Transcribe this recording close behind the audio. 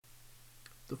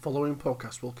The following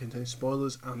podcast will contain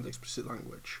spoilers and explicit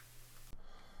language.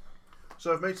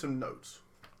 So I've made some notes.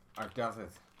 I've gathered.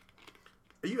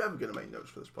 Are you ever going to make notes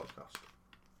for this podcast?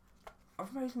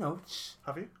 I've made notes.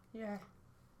 Have you? Yeah.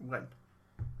 When?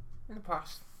 In the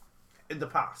past. In the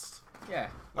past? Yeah.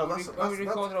 Oh, When we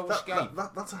recorded over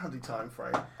Skype. That's a handy time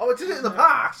frame. Oh, I did it in the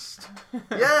past!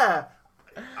 Yeah!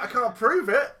 I can't prove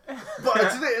it, but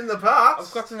I did it in the past!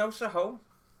 I've got the notes at home.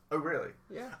 Oh, really?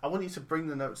 Yeah. I want you to bring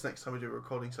the notes next time we do a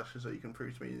recording session so you can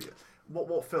prove to me.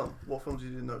 What film? What film did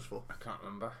you do notes for? I can't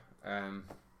remember.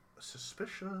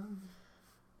 Suspicion.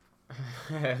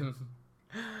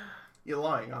 You're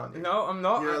lying, aren't you? No, I'm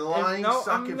not. You're a lying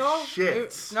sack of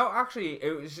shit. Actually,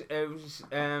 it was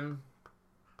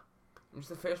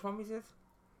the first one we did.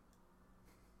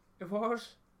 It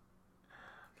was.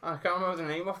 I can't remember the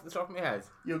name off the top of my head.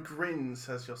 Your grin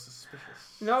says you're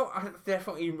suspicious. No, I've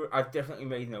definitely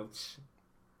made notes.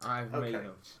 I've made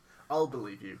notes. I'll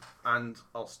believe you, and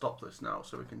I'll stop this now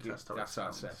so we can test how it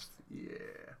sounds. That's Yeah.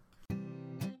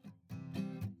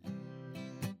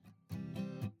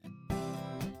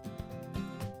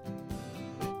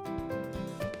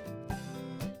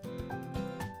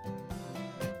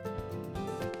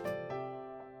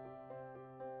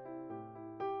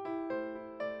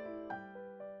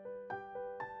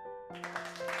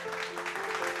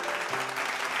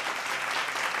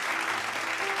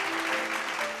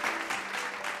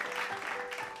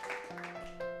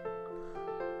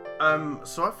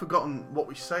 So I've forgotten what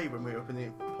we say when we open the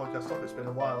podcast up. It's been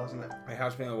a while, hasn't it? It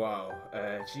has been a while.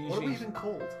 It's usually, what are we even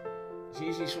called? It's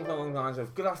usually something along the lines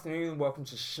of "Good afternoon and welcome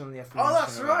to Sunday afternoon." Oh,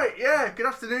 that's cinema. right. Yeah. Good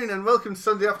afternoon and welcome to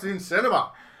Sunday afternoon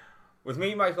cinema. With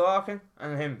me, Michael Larkin,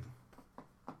 and him,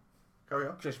 Carry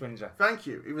on. Chris Windsor. Thank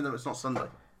you. Even though it's not Sunday.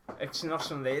 It's not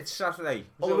Sunday. It's Saturday.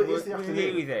 Oh, it is the we're afternoon.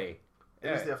 nearly there.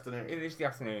 It is the afternoon. It is the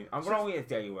afternoon, and we're only a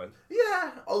day away.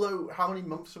 Yeah. Although, how many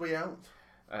months are we out?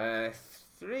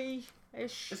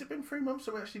 3-ish. Has it been 3 months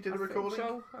since we actually did a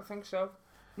recording? I think so.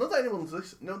 Not that anyone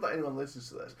listens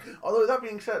to this. Although that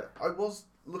being said, I was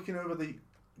looking over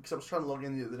because I was trying to log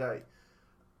in the other day,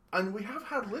 and we have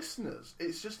had listeners.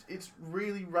 It's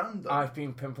really random. I've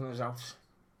been pimping us out.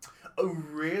 Oh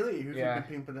really? Who've you been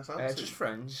pimping us out to? Just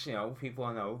friends, people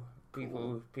I know,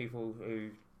 people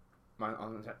who might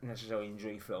not necessarily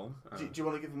enjoy film. Do you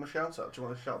want to give them a shout out? Do you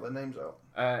want to shout their names out?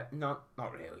 Not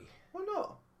really. Why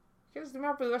not? Because they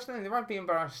might be listening. They might be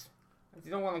embarrassed.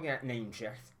 They don't want to get name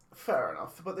checked. Fair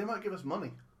enough, but they might give us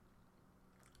money.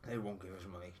 They won't give us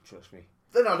money, trust me.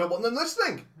 Then I don't want them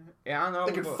listening. Yeah, I know.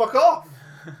 They can fuck off.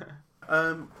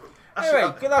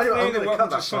 Anyway, good afternoon and welcome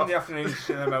to Sunday Afternoon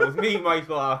Cinema with me,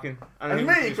 Michael Larkin. And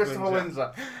me, Christopher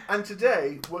Windsor. And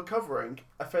today we're covering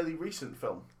a fairly recent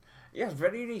film. Yeah,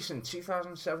 very recent,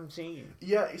 2017.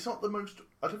 Yeah, it's not the most...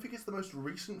 I don't think it's the most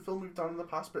recent film we've done in the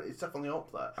past, but it's definitely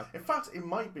up there. In fact, it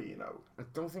might be, I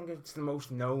don't think it's the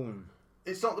most known.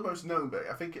 It's not the most known, but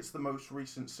I think it's the most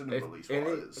recent cinema release.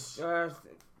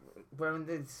 When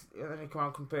did it come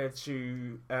out compared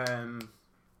to...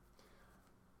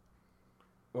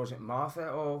 was it Martha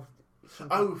or...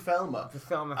 something? Oh, Thelma. The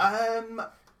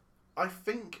Thelma. I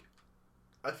think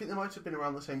they might have been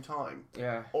around the same time.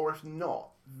 Yeah. Or if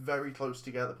not, very close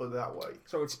together, put it that way.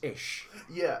 So it's ish.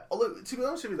 Yeah. Although, to be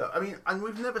honest with you though, I mean, and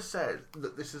we've never said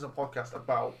that this is a podcast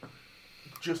about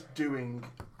just doing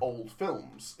old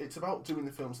films. It's about doing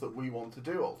the films that we want to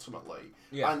do ultimately.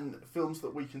 Yeah. And films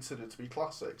that we consider to be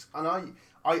classics. And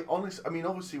I honestly, I mean,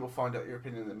 obviously we'll find out your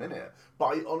opinion in a minute, but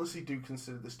I honestly do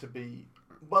consider this to be,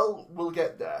 well, we'll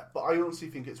get there, but I honestly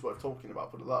think it's worth talking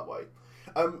about, put it that way.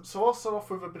 So I'll start off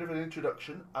with a bit of an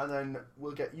introduction, and then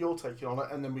we'll get your take on it,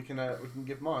 and then we can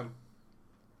give mine.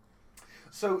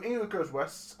 So Ingrid Goes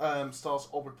West stars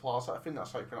Aubrey Plaza. I think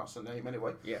that's how you pronounce her name,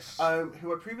 anyway. Yes.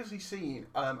 Who I'd previously seen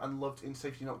and loved in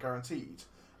Safety Not Guaranteed.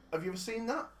 Have you ever seen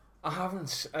that? I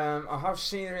haven't. I have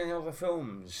seen her in other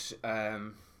films,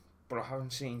 but I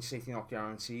haven't seen Safety Not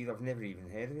Guaranteed. I've never even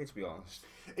heard of it, to be honest.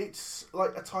 It's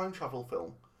like a time travel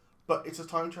film, but it's a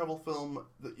time travel film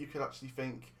that you could actually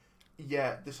think,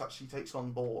 yeah, this actually takes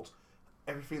on board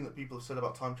everything that people have said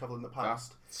about time travel in the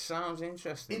past. That sounds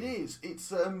interesting. It is.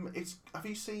 It's. Have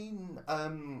you seen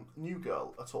New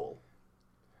Girl at all?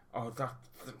 Oh, that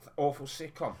awful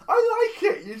sitcom. I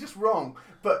like it. You're just wrong.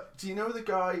 But do you know the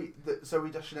guy that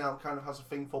Zooey Deschanel kind of has a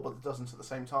thing for, but that doesn't at the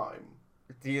same time?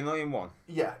 The annoying one.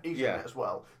 Yeah, he's in it as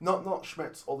well. Not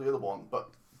Schmitz or the other one, but.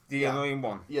 The annoying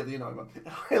one. Yeah, the annoying one.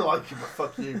 I like him, but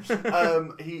fuck you.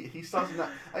 He stars in that,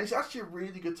 and it's actually a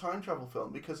really good time travel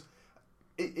film because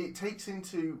it takes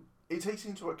into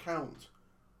account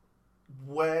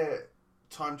where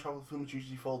time travel films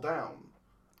usually fall down,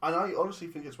 and I honestly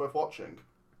think it's worth watching.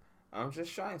 I'm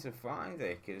just trying to find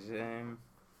it, because,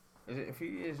 is it a few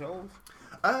years old?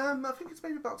 I think it's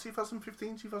maybe about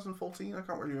 2015, 2014. I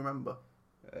can't really remember.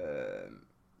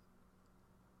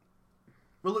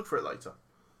 We'll look for it later.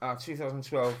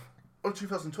 2012. Oh,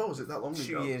 2012, was it that long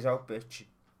ago? 2 years out, bitch.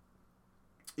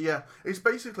 Yeah, it's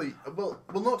basically, well,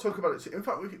 we'll not talk about it. In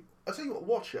fact, I'll tell you what,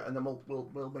 watch it, and then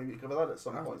we'll maybe cover that at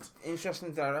some point.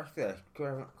 Interesting director,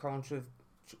 Colin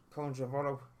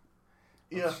Trevorrow.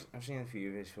 Yeah. I've seen a few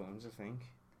of his films, I think.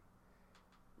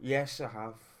 Yes, I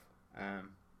have.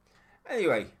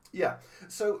 Anyway. Yeah,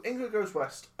 so Ingrid Goes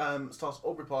West stars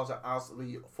Aubrey Plaza as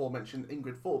the aforementioned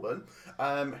Ingrid Thorburn,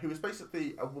 who is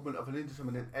basically a woman of an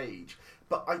indeterminate age,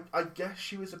 but I guess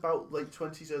she was about late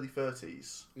 20s, early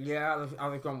 30s. Yeah,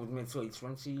 I've gone with mid to late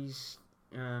 20s.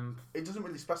 It doesn't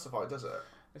really specify, does it?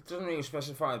 It doesn't really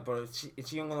specify, but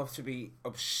it's young enough to be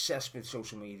obsessed with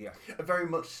social media. Very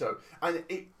much so. And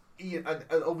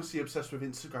and obviously obsessed with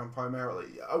Instagram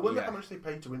primarily. I wonder how much they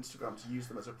paid to Instagram to use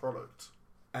them as a product.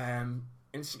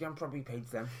 Instagram probably paid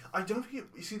them. I don't think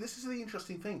you see, this is the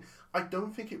interesting thing. I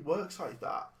don't think it works like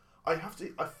that.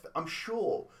 I'm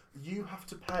sure you have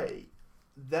to pay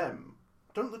them.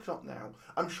 Don't look it up now.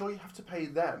 I'm sure you have to pay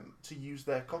them to use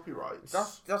their copyrights.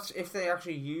 That's if they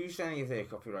actually used any of their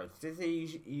copyrights. Did they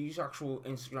use actual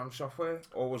Instagram software,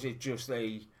 or was it just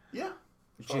a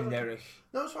generic?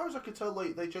 No, as far as I could tell,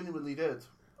 they genuinely did.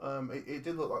 It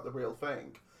did look like the real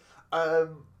thing.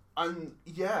 And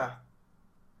yeah,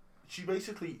 she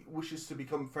basically wishes to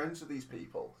become friends with these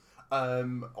people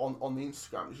on the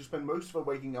Instagram. She spent most of her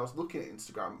waking hours looking at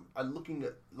Instagram and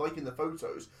liking the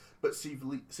photos, but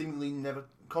seemingly never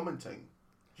commenting.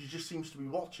 She just seems to be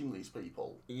watching these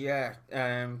people. Yeah,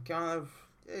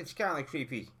 it's kind of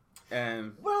creepy.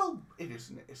 Well, it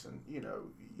isn't. It isn't. You know.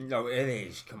 No, it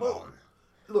is. Come on.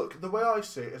 Look, the way I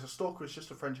see it is a stalker is just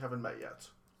a friend you haven't met yet.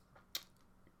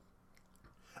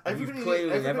 You've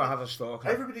clearly never had a stalker.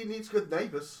 Everybody needs good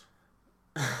neighbours.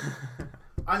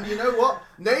 And you know what?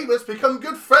 Neighbours become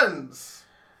good friends.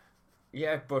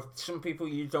 Yeah, but some people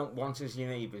you don't want as your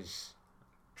neighbours.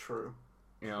 True.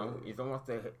 You know, you don't want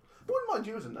to. I wouldn't mind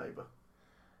you as a neighbour.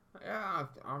 Yeah,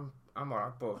 I'm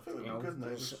alright, but you know, good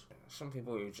neighbours. Some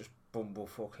people who just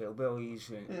bumblefuck hillbillies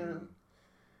and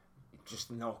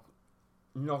just not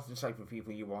the type of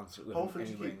people you want to live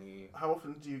anywhere near you. How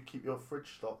often do you keep your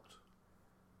fridge stocked?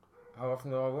 How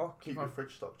often do I what? Keep your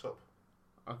fridge stocked up.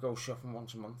 I go shopping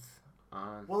once a month.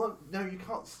 Well, no, you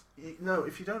can't. No,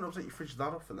 if you don't update your fridge that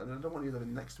often, then I don't want you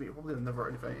living next to me. You're probably never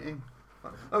anything.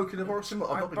 Oh, can I borrow some?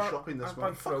 I've not been shopping this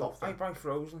month. Fuck off, I buy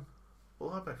frozen.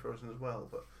 Well, I buy frozen as well,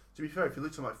 but to be fair, if you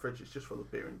look at my fridge, it's just full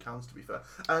of beer in cans. To be fair,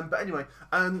 but anyway,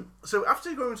 so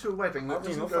after going to a wedding,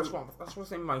 that's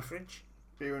what's in my fridge.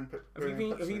 Beer and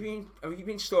have you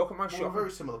been stalking my shop? We're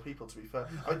very similar people, to be fair.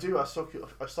 I do. I stock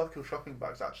your shopping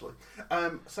bags actually.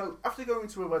 So after going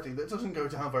to a wedding that doesn't go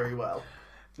down very well.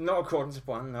 Not according to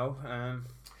plan, no.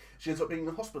 She ends up being in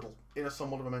the hospital in a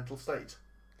somewhat of a mental state.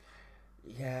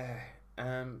 Yeah.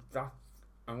 That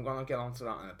I'm gonna get onto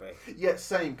that in a bit. Yeah,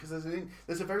 same. Because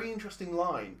there's a very interesting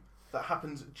line that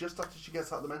happens just after she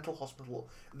gets out of the mental hospital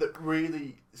that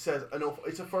really says an awful.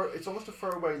 It's almost a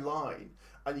throwaway line,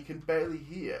 and you can barely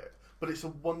hear it, but it's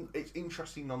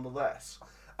interesting nonetheless.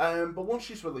 But once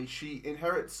she's released, she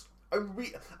inherits.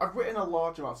 I've written a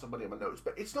large amount of money in my notes,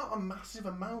 but it's not a massive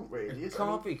amount, really. It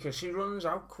can't be, because she runs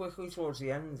out quickly towards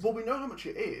the end. Well, we know how much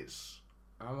it is.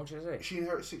 How much is it? She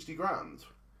inherits 60 grand.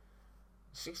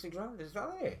 60 grand, is that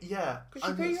it? Yeah. Because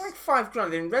she pays like 5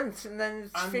 grand in rent, and then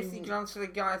it's 50 grand to the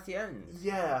guy at the end.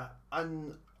 Yeah,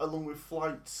 and along with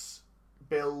flights,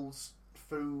 bills,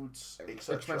 foods,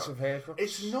 etc. Expensive haircuts.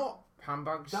 It's not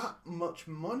handbags. That much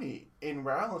money in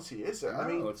reality, is it? No, I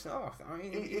mean, it's not. I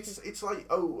mean, it's like,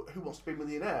 oh, who wants to be a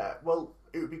millionaire? Well,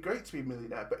 it would be great to be a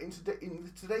millionaire, but in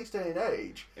today's day and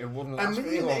age, it wouldn't last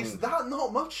very long. Is that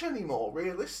not much anymore,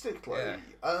 realistically?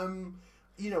 Yeah.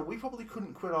 You know, we probably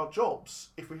couldn't quit our jobs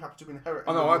if we happened to inherit.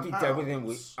 Oh no, I'd be dead within a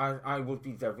week. I would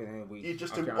be dead within a week. You'd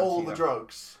just do all the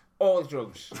drugs. All the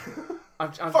drugs.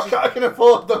 Fuck it, I can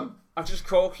afford them. I'd just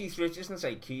call Keith Richards and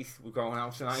say, Keith, we're going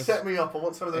out tonight. Set me up. I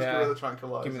want some of those gorilla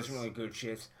tranquilizers. Give me some really good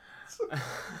shit.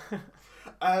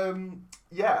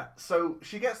 Yeah. So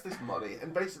she gets this money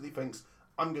and basically thinks,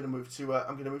 I'm going to move to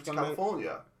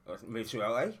California. Move to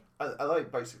LA. LA,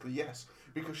 basically, yes,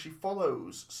 because she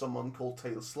follows someone called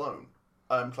Taylor Sloan,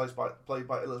 played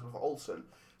by Elizabeth Olsen,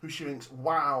 who she thinks,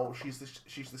 wow, she's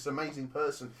this amazing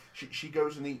person. She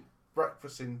goes and eat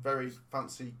breakfast in very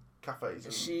fancy cafes.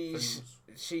 And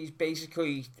she's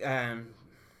basically she's a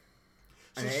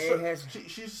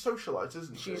socialite,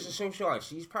 isn't she? She's a socialite.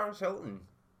 She's Paris Hilton,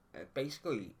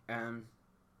 basically.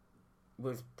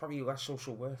 with probably less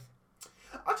social worth.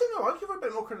 I don't know. I give her a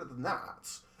bit more credit than that.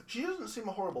 She doesn't seem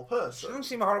a horrible person. She doesn't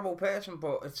seem a horrible person,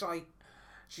 but it's like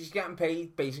she's getting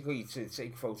paid basically to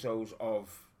take photos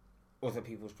of other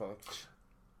people's products.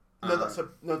 No, that's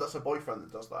her boyfriend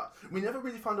that does that. We never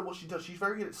really find out what she does. She's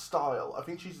very good at style. I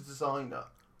think she's a designer.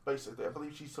 Basically, I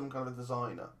believe she's some kind of a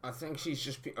designer. I think she's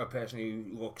just a person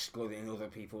who looks good in other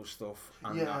people's stuff,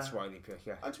 and that's why they pick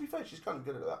her. And to be fair, she's kind of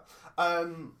good at that.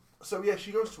 So yeah,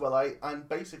 she goes to LA and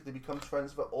basically becomes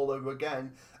friends with her all over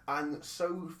again, and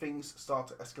so things start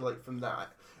to escalate from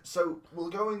that. So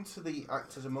we'll go into the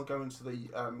actors and we'll go into the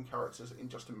characters in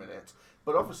just a minute.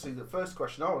 But obviously, the first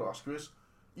question I want to ask you is,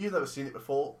 you've never seen it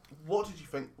before. What did you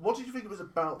think? What did you think it was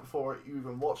about before you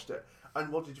even watched it?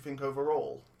 And what did you think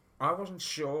overall? I wasn't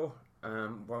sure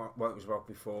what it was about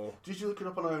before. Did you look it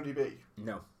up on IMDb?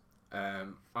 No.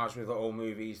 As with all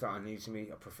movies that are new to me,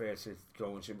 I prefer to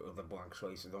go into it with a blank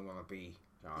slate. I don't want to be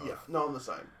no, I'm the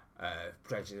same.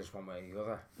 Prejudiced one way or the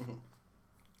other. Mm-hmm.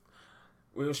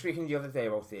 We were speaking the other day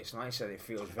about this, and I said it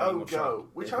feels very much Go,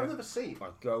 which I've never seen.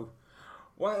 Like Go.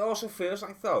 What it also feels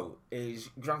like, though, is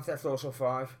Grand Theft Auto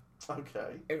 5.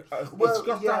 Okay. It's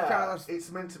got that kind of...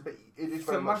 It's meant to be... It is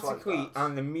very much like that.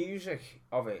 And the music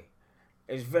of it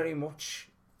is very much...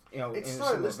 it's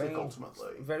stylistic,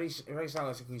 ultimately. Very, very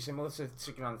stylistically similar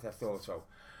to Grand Theft Auto.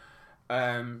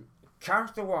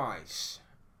 Character-wise,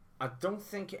 I don't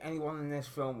think anyone in this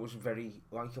film was very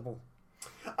likeable.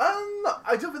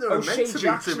 I don't think they were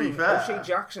meant to be fair. O'Shea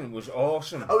Jackson was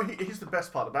awesome. Oh, he's the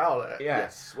best part about it. Yeah.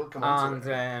 Yes, we'll come on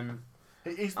to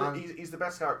it. He's the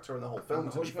best character in the whole film,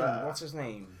 to be fair. What's his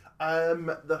name?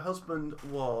 The husband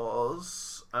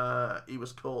was... he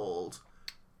was called...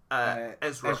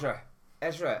 Ezra.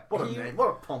 What a name. What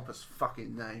a pompous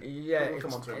fucking name. Yeah, we'll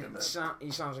come on to it in a minute. He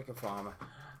sounds like a farmer.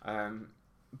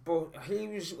 But he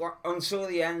was, until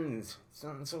the end,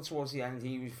 until towards the end,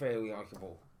 he was fairly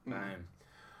likeable.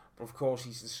 But of course,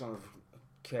 he's the son of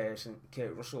Kurt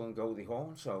Russell and Goldie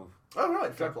Hawn, so... Oh,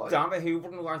 right, fair play. Damn it, who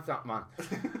wouldn't like that man?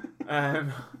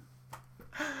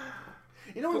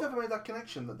 You know, we never made that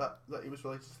connection that he was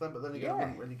related to them, but then again, I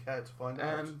wouldn't really care to find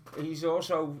out. He's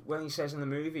also, when he says in the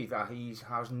movie that he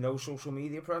has no social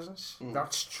media presence,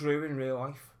 that's true in real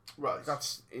life. Right.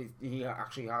 He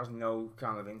actually has no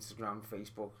kind of Instagram,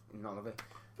 Facebook, none of it.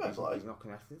 He's not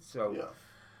connected, so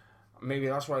maybe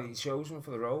that's why he chose him for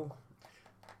the role.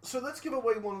 So let's give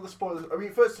away one of the spoilers. I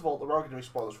mean, first of all, there are going to be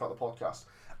spoilers throughout the podcast.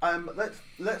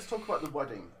 Let's talk about the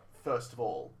wedding first of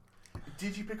all.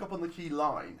 Did you pick up on the key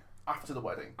line after the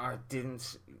wedding? I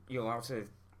didn't. You're allowed to.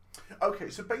 Okay,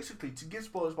 so basically, to give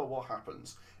spoilers about what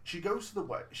happens, she goes to the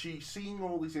wedding. She's seeing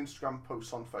all these Instagram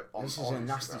posts on This is a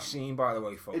nasty scene, by the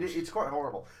way, folks. It's quite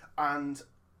horrible. And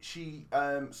she,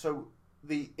 so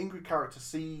the Ingrid character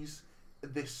sees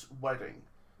this wedding,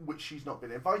 which she's not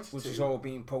been invited to. Which is all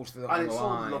being posted on the line. And it's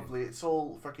all lovely. It's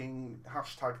all fucking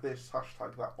hashtag this,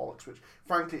 hashtag that bollocks, which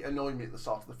frankly annoyed me at the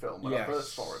start of the film when I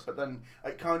first saw it. But then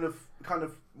it kind of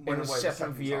went away the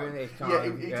second time.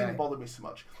 It didn't bother me so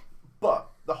much.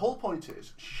 But the whole point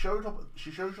is, she shows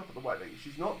up at the wedding.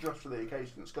 She's not dressed for the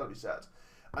occasion, it's got to be said.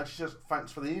 And she says,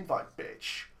 "Thanks for the invite,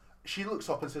 bitch." She looks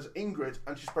up and says, "Ingrid,"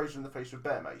 and she sprays her in the face with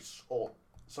bear mace or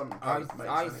some kind of mace.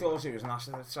 I thought it was an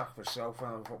acid attack myself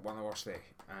when I watched it.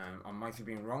 I might have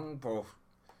been wrong, but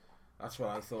that's what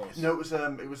I thought. No, it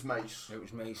was mace. It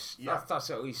was mace. Yeah. That's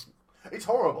at least... It's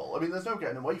horrible. I mean, there's no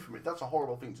getting away from it. That's a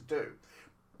horrible thing to do.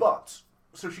 But,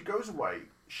 so she goes away.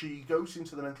 She goes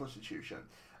into the mental institution.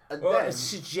 And then... it's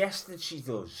suggested she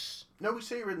does. No, we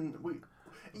see her in...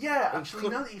 Yeah, actually,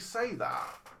 now that you say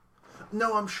that...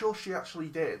 No, I'm sure she actually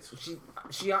did.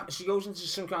 She goes into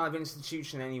some kind of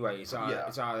institution anyway. It's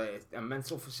either a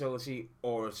mental facility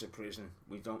or it's a prison.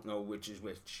 We don't know which is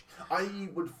which. I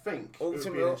would think it would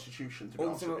be an institution, to be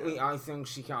honest with you. I think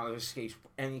she kind of escapes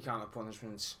any kind of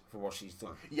punishment for what she's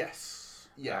done. Yes.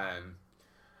 Yeah.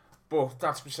 But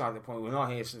that's beside the point. We're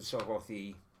not here to talk about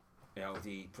the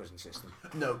prison system.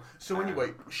 No. So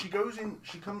anyway, she goes in.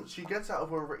 She gets out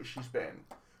of wherever it is she's been.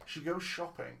 She goes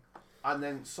shopping. And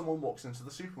then someone walks into the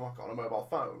supermarket on a mobile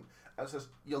phone and says,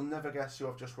 "You'll never guess who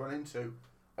I've just run into.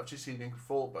 I've just seen Ingrid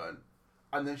Thorburn."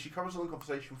 And then she carries on a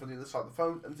conversation from the other side of the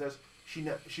phone and says she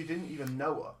didn't even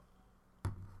know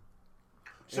her.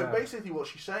 So basically what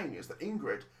she's saying is that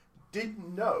Ingrid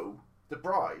didn't know the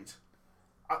bride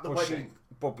at the wedding.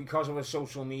 But because of her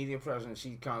social media presence,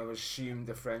 she kind of assumed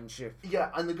the friendship. Yeah,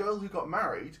 and the girl who got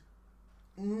married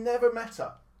never met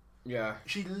her. Yeah.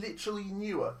 She literally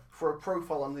knew her for a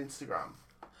profile on Instagram.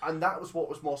 And that was what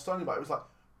was more stunning about it. It was like,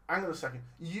 hang on a second,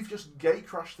 you've just gay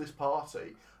crashed this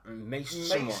party,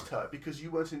 maced her because you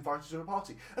weren't invited to a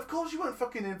party. Of course you weren't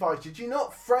fucking invited. You're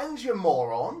not friends, you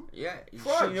moron. Yeah,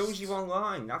 Christ. She knows you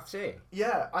online. That's it.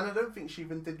 Yeah, and I don't think she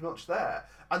even did much there.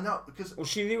 And that because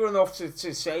she knew enough to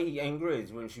say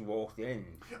Ingrid when she walked in.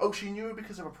 Oh, she knew her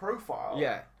because of a profile.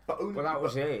 Yeah, but that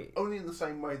was it. Only in the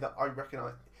same way that I reckon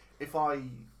if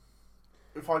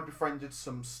I befriended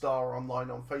some star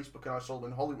online on Facebook and I saw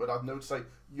them in Hollywood, I'd know to say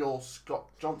you're Scott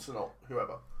Johnson or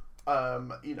whoever.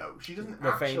 You know, she doesn't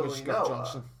actually Scott know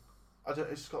Johnson.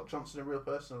 Is Scott Johnson a real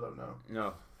person? I don't know.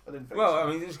 No. I didn't think so. I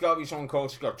mean, there's got to be someone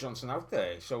called Scott Johnson out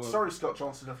there. So sorry, Scott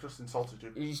Johnson, I've just insulted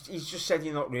you. He's just said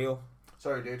you're not real.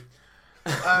 Sorry, dude.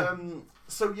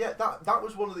 So yeah, that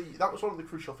was one of the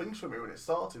crucial things for me when it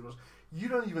started was you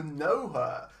don't even know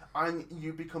her. And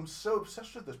you become so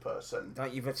obsessed with this person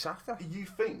that you've attacked her. You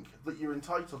think that you're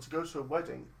entitled to go to a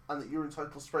wedding and that you're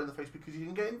entitled to spray in the face because you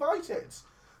didn't get invited.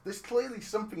 There's clearly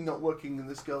something not working in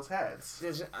this girl's head.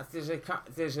 There's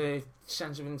a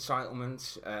sense of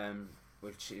entitlement,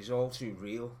 which is all too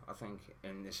real, I think,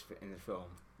 in the film.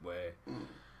 Where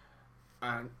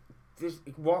and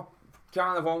what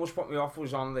kind of almost put me off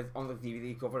was on the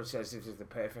DVD cover. It says this is the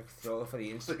perfect thriller for the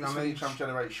Instagram age. Instagram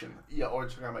generation, yeah, or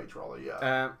Instagram age rather, yeah.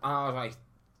 And I was like,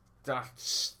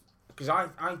 that's because I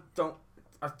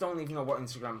don't even know what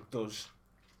Instagram does.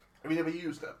 Have you never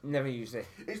used it? Never used it.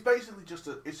 It's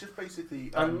just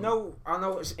basically. I know.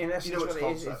 It's in essence what it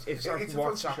is. It's like it's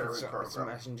WhatsApp. It's a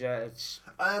messenger.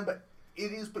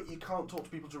 It is, but you can't talk to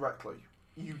people directly.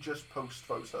 You just post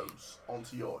photos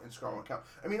onto your Instagram account.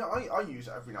 I mean, I use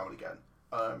it every now and again.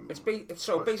 Basically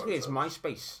it's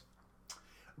MySpace,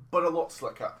 but a lot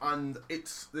slicker, and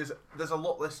there's a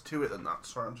lot less to it than that.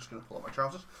 Sorry, I'm just going to pull up my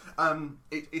trousers.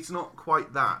 It's not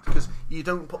quite that because you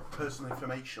don't put personal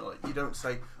information on it. You don't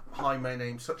say, "Hi, my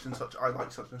name's such and such. I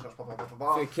like such and such." Blah blah blah blah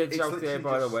blah. For kids out there,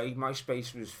 by the way,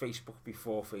 MySpace was Facebook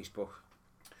before Facebook,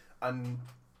 and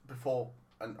before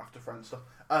and after friend stuff.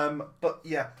 But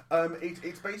yeah,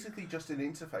 it's basically just an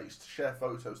interface to share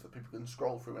photos that people can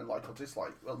scroll through and like or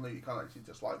dislike. Well, no, you can't actually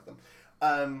dislike them.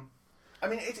 I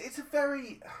mean, it's a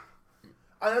very,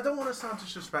 and I don't want to sound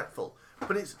disrespectful,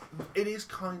 but it is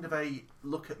kind of a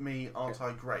look at me, aren't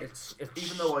I great?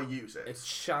 Even though I use it, it's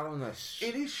shallowness.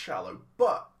 It is shallow,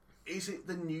 but is it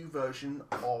the new version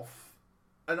of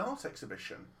an art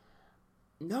exhibition?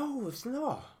 No, it's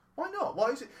not. Why not?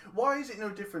 Why is it no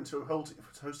different to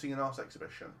hosting an art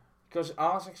exhibition? Because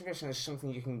art exhibition is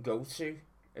something you can go to.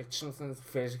 It's something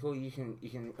physical. You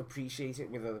can appreciate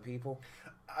it with other people.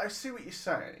 I see what you're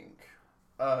saying.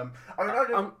 I'm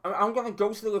going to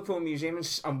go to the Liverpool Museum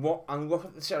and look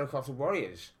at the Terracotta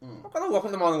Warriors. I'm not going to look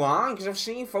at them online because I've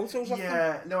seen photos of them.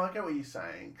 Yeah, no, I get what you're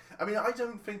saying. I mean, I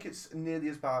don't think it's nearly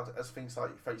as bad as things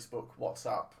like Facebook,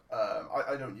 WhatsApp.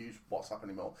 I don't use WhatsApp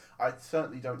anymore. I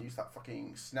certainly don't use that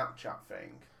fucking Snapchat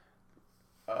thing.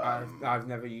 I've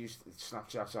never used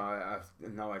Snapchat, so I have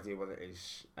no idea what it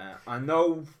is. I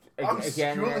know. I'm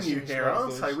schooling you here,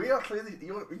 aren't I? We are clearly.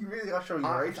 You really are showing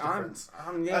your age difference.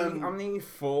 I'm nearly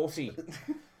 40.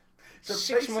 So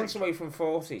 6 months away from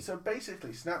 40. So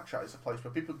basically, Snapchat is a place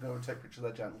where people can go and take pictures of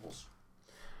their genitals.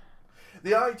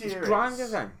 The idea is Grindr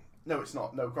then? No, it's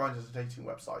not. No, Grindr is a dating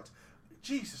website.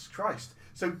 Jesus Christ.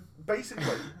 So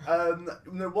basically,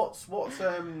 what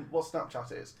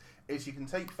Snapchat is you can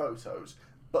take photos,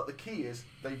 but the key is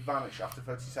they vanish after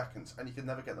 30 seconds, and you can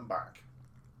never get them back.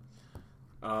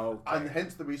 Oh, okay. And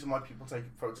hence the reason why people take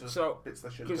photos of bits they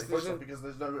shouldn't take photos of, because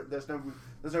there's no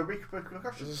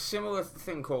repercussions. There's a similar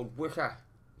thing called Wicker,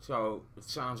 so it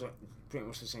sounds like pretty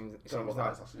much the same. Don't know what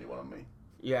that is. That's a new one on me.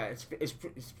 Yeah, it's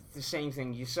the same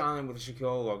thing. You sign in with a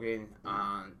secure login,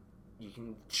 and you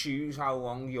can choose how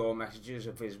long your messages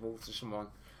are visible to someone.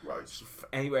 Right. So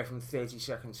anywhere from 30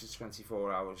 seconds to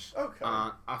 24 hours. Okay.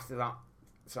 And after that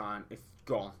time, it's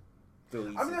gone.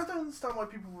 Deleted. I mean, I don't understand why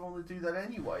people would want to do that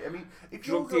anyway. I mean, if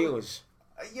drug dealers.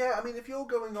 Yeah, I mean, if you're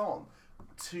going on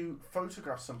to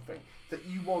photograph something that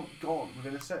you want gone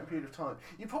within a certain period of time,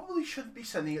 you probably shouldn't be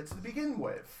sending it to begin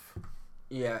with.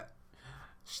 Yeah.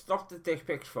 Stop the dick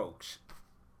pics, folks.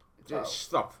 Just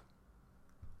stop.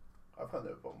 I've had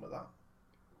no problem with that.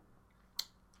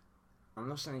 I'm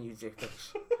not sending you dick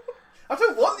pics. I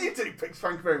don't want your dick pics,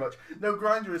 thank you very much. No,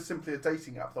 Grindr is simply a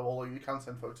dating app, though, although you can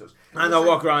send photos. I know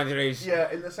what Grindr is. Yeah,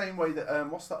 in the same way that,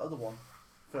 what's that other one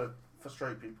for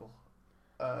straight people?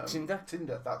 Tinder?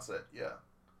 Tinder, that's it, yeah.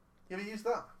 You ever used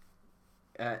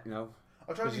that? No.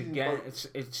 I tried using both.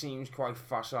 It seems quite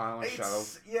facile and shallow.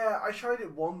 Yeah, I tried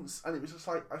it once, and it was just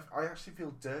like, I actually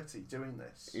feel dirty doing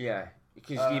this. Yeah.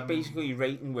 Because you're basically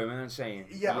rating women and saying...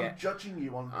 Yeah, I'm judging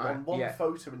you on one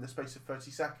photo in the space of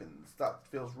 30 seconds. That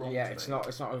feels wrong to me. Yeah, it's not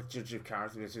a judge of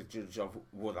character, it's a judge of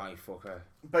would I fuck her.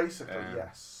 Basically,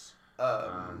 yes.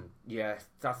 Yeah,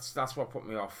 that's what put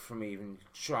me off from even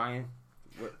trying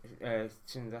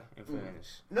Tinder, in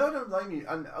fairness. No, I don't blame you.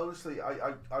 And honestly,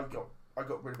 I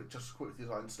got rid of it just as quickly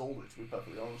as I installed it, to be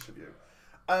perfectly honest with you.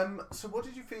 So what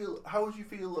did you feel? How did you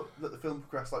feel that the film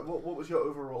progressed? Like, what was your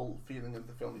overall feeling of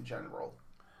the film in general?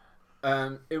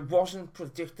 It wasn't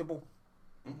predictable.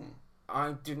 Mm-hmm.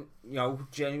 I didn't,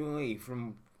 genuinely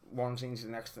from one thing to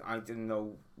the next, I didn't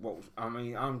know what was. I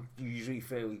mean, I'm usually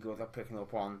fairly good at picking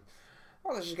up on,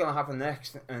 this is going to happen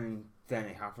next, and then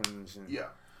it happens. And yeah.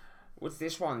 With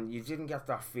this one, you didn't get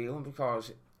that feeling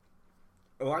because,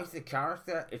 like the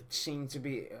character, it seemed to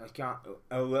be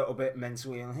a little bit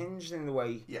mentally unhinged in the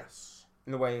way. Yes.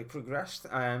 In the way it progressed,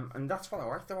 and that's what I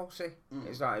liked about it.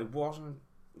 Is that it wasn't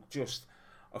just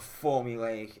a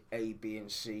formulaic A, B,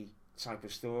 and C type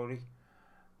of story.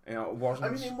 It wasn't. I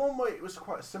mean, in one way, it was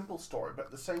quite a simple story, but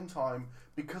at the same time,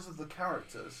 because of the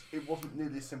characters, it wasn't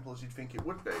nearly as simple as you'd think it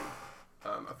would be.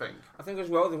 I think as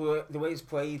well the way it's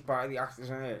played by the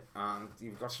actors in it, and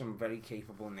you've got some very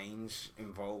capable names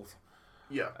involved.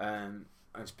 Yeah.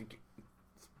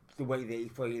 The way they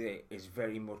played it is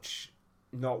very much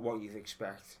not what you'd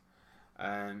expect.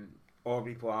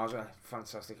 Aubrey Plaza,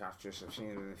 fantastic actress. I've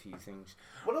seen her in a few things.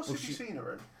 What else have you seen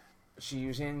her in? She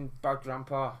was in Bad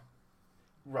Grandpa.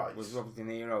 Right. With Robert De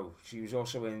Niro. She was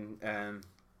also in.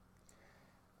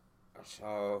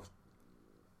 So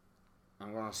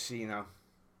I'm gonna see now.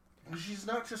 She's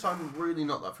an actress I'm really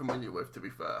not that familiar with, to be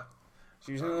fair.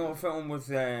 She was in a little film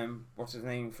with what's his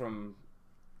name from.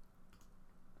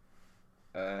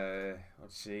 Let's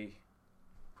see.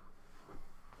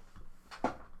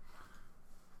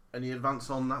 Any advance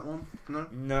on that one? No?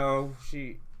 No,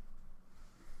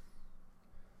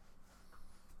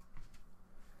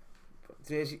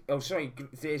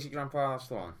 Daisy Grandpa, that's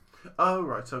the one. Oh,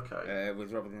 right, okay.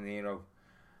 With Robert De Niro.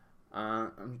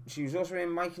 She was also in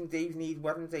Mike and Dave Need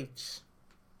Wedding Dates.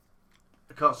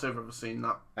 I can't say I've ever seen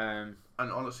that. And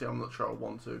honestly, I'm not sure I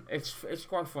want to. It's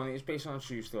quite funny. It's based on a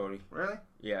true story. Really?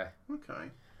 Yeah. Okay.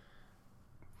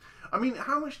 I mean,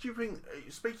 how much do you think,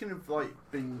 speaking of like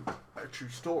being a true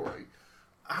story,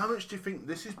 how much do you think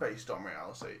this is based on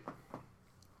reality?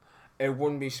 It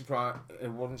wouldn't surprise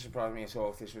me at all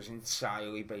if this was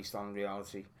entirely based on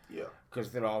reality. Yeah.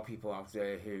 Because there are people out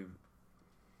there who,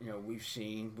 we've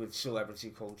seen with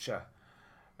celebrity culture,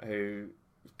 who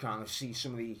kind of see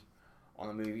somebody on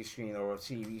a movie screen or a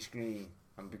TV screen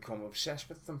and become obsessed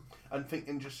with them.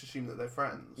 And just assume that they're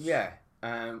friends. Yeah.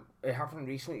 It happened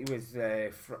recently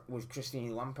with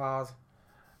Christine Lampard,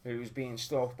 who was being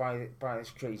stalked by this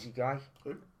crazy guy.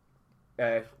 Who?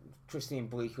 Christine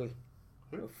Bleakley.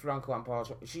 Who? Frank Lampard.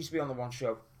 She used to be on the One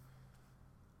Show.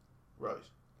 Right.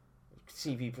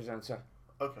 TV presenter.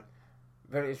 Okay.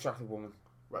 Very attractive woman.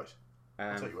 Right.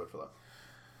 I'll take your word for that.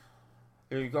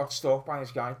 Who got stalked by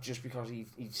this guy just because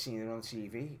he'd seen her on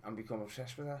TV and become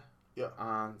obsessed with her. Yeah.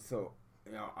 And thought,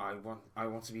 I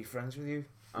want to be friends with you.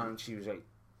 And she was like,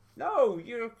 no,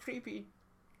 you're a creepy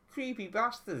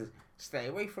bastard. Stay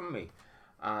away from me.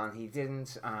 And he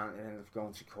didn't, and it ended up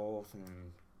going to court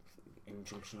and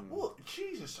injunction. Well,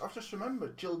 Jesus, I've just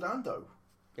remembered Jill Dando.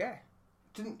 Yeah.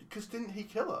 Didn't he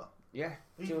kill her? Yeah.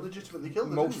 He legitimately killed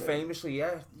her, most didn't famously,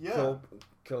 yeah. Yeah.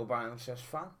 Killed by an obsessed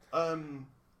fan.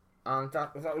 And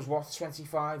that was what,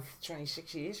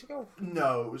 26 years ago?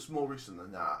 No, it was more recent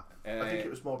than that. I think it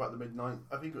was more about the mid-90s.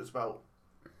 I think it was about,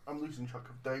 I'm losing track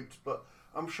of dates, but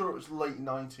I'm sure it was late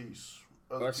 90s,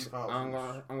 early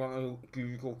 2000s. I'm going to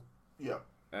Google. Yeah.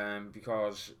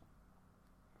 Because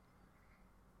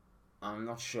I'm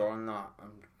not sure on that.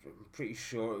 I'm pretty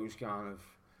sure it was kind of...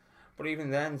 But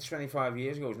even then, 25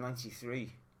 years ago, it was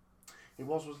 93. It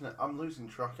was, wasn't it? I'm losing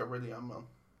track, I really am, man.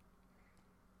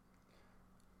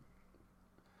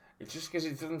 It's just because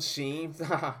it doesn't seem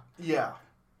that... Yeah.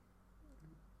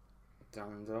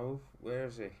 Dando, where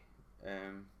is he?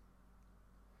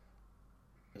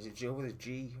 Is it Joe with a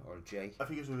G or a J? I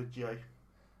think it's with a J.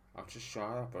 I've just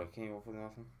tried that, but I came up with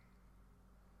nothing.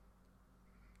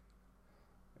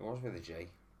 It was with a J,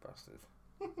 bastard.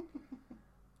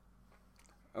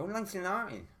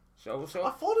 99. So I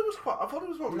thought it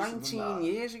was more 19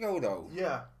 years ago, though.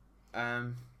 Yeah.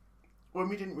 When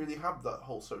we didn't really have that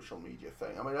whole social media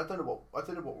thing. I mean, I don't know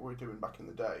what we were doing back in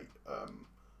the day.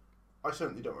 I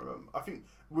certainly don't remember. I think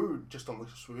we were just on the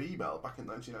email back in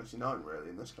 1999, really,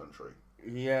 in this country.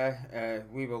 Yeah,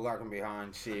 we were lagging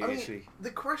behind, seriously. I mean,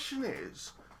 the question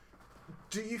is,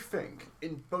 Do you think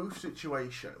in both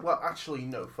situations... Well, actually,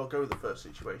 no. Forgo the first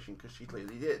situation because she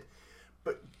clearly did.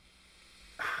 But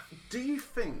do you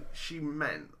think she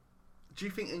meant... Do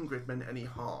you think Ingrid meant any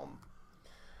harm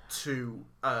to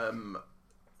the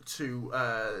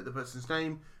person's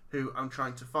name, who I'm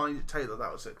trying to find? Taylor,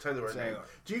 that was it. Taylor.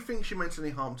 Do you think she meant any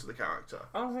harm to the character?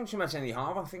 I don't think she meant any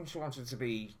harm. I think she wanted to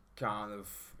be kind of...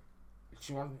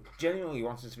 genuinely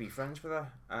wanted to be friends with her.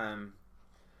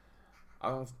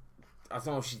 I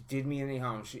don't know if she did me any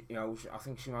harm. I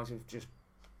think she might have just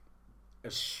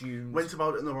assumed... Went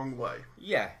about it in the wrong way.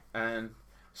 Yeah.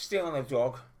 Stealing a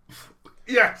dog.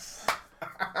 Yes!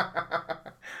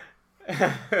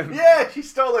 Yeah, she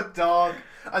stole a dog.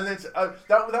 And then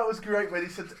that was great when he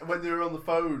said, when they were on the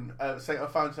phone, saying, I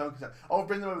found something. I'll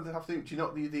bring them over this afternoon. Do you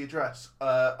not need the address?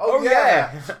 Oh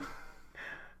yeah!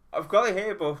 I've got it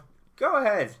here, but go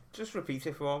ahead. Just repeat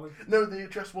it for me. No, the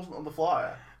address wasn't on the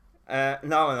flyer.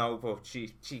 No, but she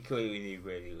clearly knew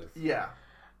where he lived. Yeah.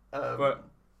 But,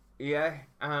 yeah,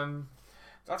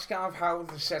 that's kind of how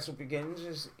the setup begins,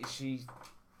 is she,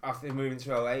 after moving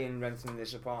to LA and renting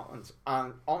this apartment,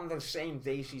 and on the same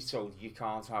day she's told, you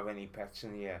can't have any pets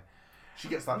in here. She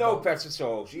gets that No dog. pets at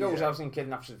all. She goes out and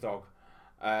kidnaps the dog,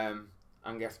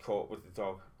 and gets caught with the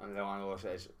dog, and the landlord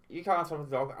says, you can't have a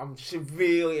dog, I'm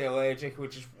severely allergic,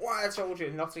 which is why I told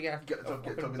you not to get a dog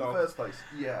in the first place.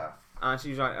 Yeah. And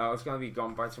she's like, oh, it's going to be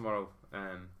gone by tomorrow.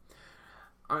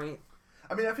 I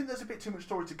think there's a bit too much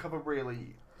story to cover,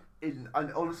 really. And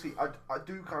honestly, I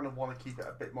do kind of want to keep it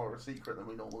a bit more of a secret than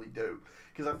we normally do,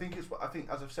 because I think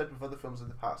as I've said with other films in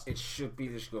the past, it should be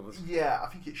discovered. Yeah, I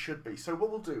think it should be. So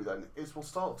what we'll do then is we'll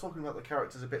start talking about the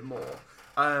characters a bit more.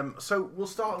 So we'll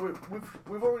start with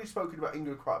we've already spoken about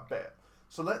Ingrid quite a bit,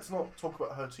 so let's not talk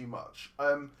about her too much.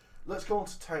 Let's go on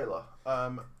to Taylor,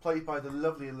 played by the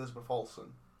lovely Elizabeth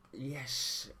Olsen.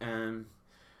 Yes,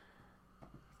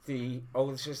 the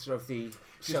older sister of the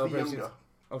She's celebrated... the younger.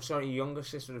 Oh, sorry, younger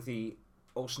sister of the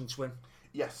Olsen twin.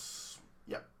 Yes.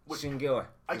 Yeah. Singular.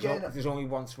 Again, there's only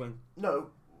one twin. No.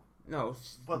 No,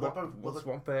 it's, Well, they're both... Well, it's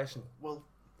one person. Well,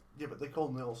 yeah, but they call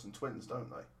them the Olsen twins, don't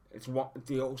they? It's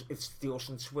the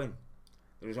Olsen twin.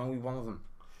 There's only one of them.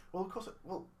 Well, of course.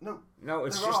 No. No,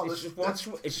 it's just one There's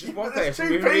person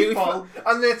two moving really people,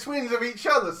 and they're twins of each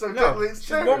other, so technically it's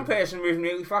two. Just one person moving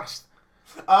really fast.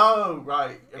 Oh,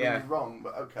 right. I mean, Yeah. you're wrong,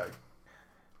 but okay.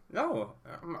 No,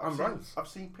 I'm right. I've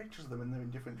seen pictures of them and they're in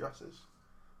different dresses.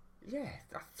 Yeah,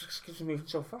 that just because they're moving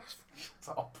so fast.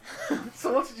 Stop.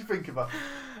 So what did you think of her?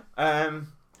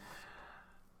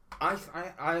 I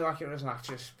like her as an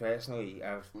actress personally.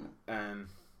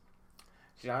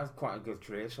 She's had quite a good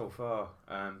career so far.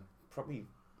 Probably,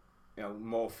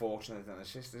 more fortunate than her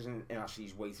sisters in that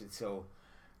she's waited till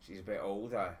she's a bit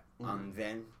older and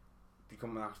then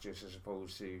become an actress, as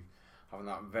opposed to having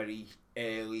that very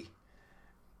early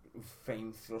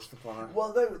fame thrust upon her.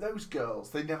 Well, those girls,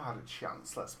 they never had a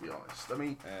chance, let's be honest. I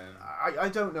mean, I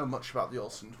don't know much about the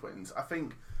Olsen twins. I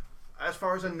think, as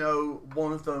far as I know,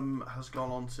 one of them has gone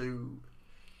on to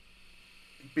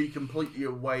be completely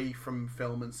away from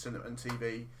film and cinema and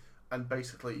TV, and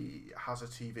basically has a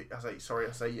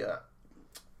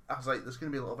there's going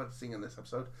to be a lot of editing in this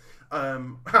episode.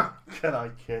 Can I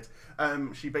kid?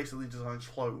 She basically designs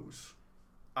clothes,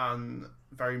 and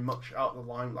very much out of the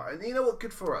limelight. And you know what?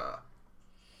 Good for her.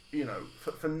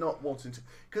 For not wanting to.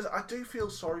 Because I do feel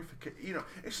sorry for...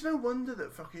 it's no wonder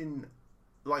that fucking...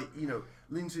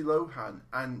 Lindsay Lohan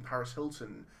and Paris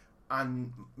Hilton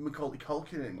and Macaulay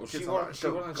Culkin... Well, she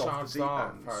wasn't a child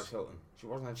star, Paris Hilton. She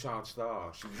wasn't a child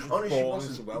star. She was just born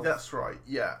into wealth. That's right,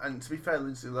 yeah. And to be fair,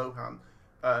 Lindsay Lohan,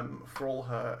 for all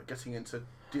her getting into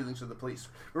dealings with the police,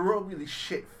 were all really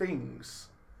shit things.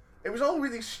 It was all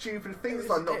really stupid things,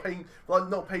 like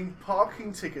not paying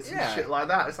parking tickets and shit like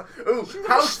that. It's like,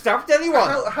 how stabbed anyone?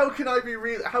 How can I be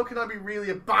really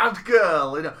a bad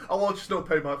girl? I'll just not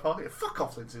pay my parking. Fuck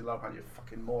off, Lindsay Lohan, you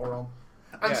fucking moron!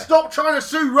 And stop trying to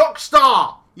sue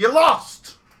Rockstar. You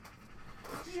lost.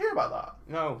 Did you hear about that?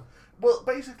 No. Well,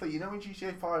 basically, in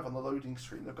GTA 5 on the loading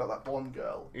screen, they've got that blonde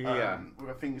girl with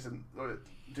her fingers and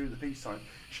doing the peace sign.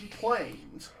 She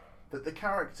claimed that the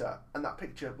character and that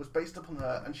picture was based upon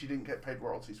her, and she didn't get paid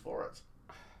royalties for it.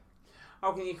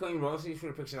 How can you claim royalties for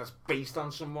a picture that's based on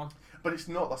someone? But it's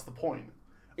not. That's the point.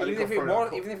 Even if it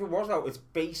was though, it's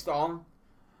based on.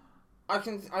 I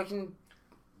can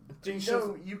do something.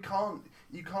 No, you can't.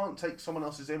 You can't take someone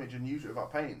else's image and use it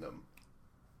without paying them.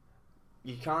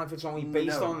 You can't if it's only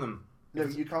based on them. No,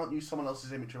 you can't use someone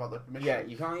else's image without their permission. Yeah,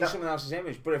 you can't use someone else's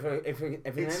image, but if an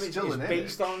image is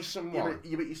based on someone...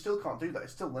 Yeah, but you still can't do that.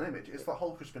 It's still an image. It's that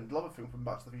whole Crispin Glover thing from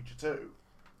Back to the Future 2.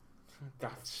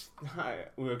 That's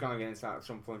we're gonna get into that at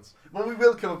some point. Well, we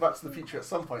will come back to the future at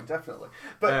some point, definitely.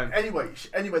 But anyway,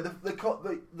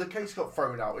 the case got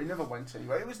thrown out. It never went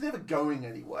anywhere. It was never going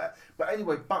anywhere. But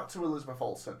anyway, back to Elizabeth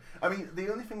Olsen. I mean,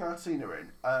 the only thing I'd seen her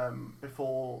in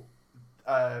before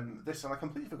this, and I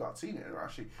completely forgot I'd seen it in her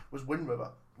actually, was Wind River,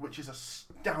 which is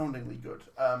astoundingly good.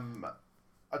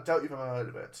 I doubt you've ever heard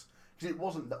of it because it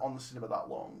wasn't on the cinema that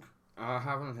long. I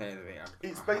haven't heard of it.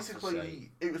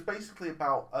 It was basically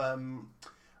about a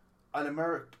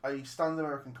standard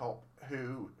American cop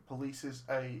who polices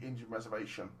a Indian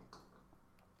reservation,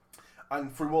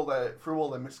 and through all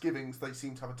their misgivings, they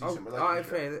seem to have a decent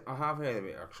relationship. I have heard of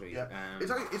it actually. Yeah,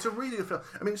 it's a really good film.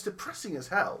 I mean, it's depressing as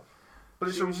hell, but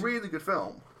it's a really good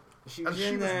film. She was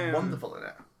wonderful in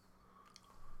it.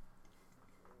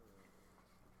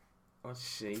 Let's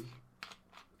see.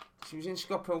 She was in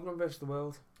Scott Pilgrim vs. the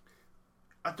World.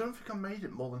 I don't think I made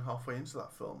it more than halfway into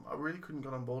that film. I really couldn't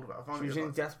get on board with it. She was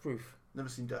in Death Proof. Never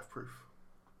seen Death Proof.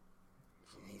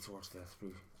 You need to watch Death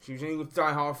Proof. She was in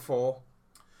Die Hard 4.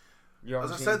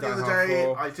 As I said the other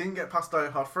day, I didn't get past Die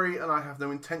Hard 3, and I have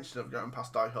no intention of going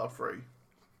past Die Hard 3.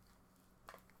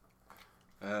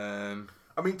 I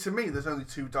mean, to me, there's only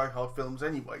 2 Die Hard films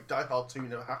anyway. Die Hard 2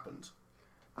 never happened.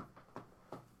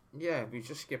 Yeah, we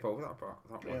just skip over that part.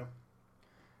 That one. Yeah.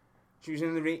 She was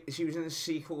in the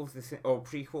sequel of the or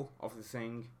prequel of The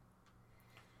Thing.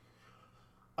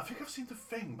 I think I've seen The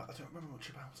Thing, but I don't remember much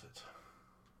about it.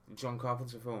 The John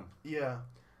Carpenter film. Yeah.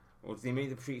 Well, they made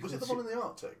the prequel. Was it the one in the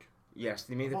Arctic? Yes,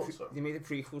 they made the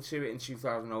prequel to it in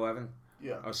 2011.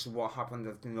 Yeah. As to what happened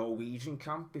at the Norwegian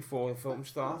camp before the film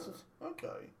started.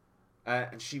 Okay.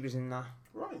 And she was in that.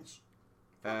 Right.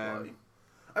 Okay.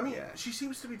 I mean, she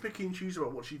seems to be picky and choosy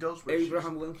about what she does.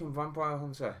 Abraham Lincoln Vampire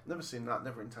Hunter. Never seen that,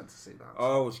 never intend to see that.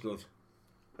 Oh, it's good.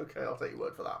 Okay, I'll take your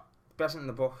word for that. Best in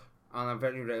the book, and I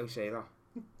very rarely say that.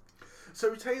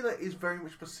 So Taylor is very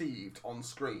much perceived on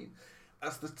screen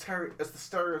as the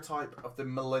stereotype of the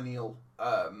millennial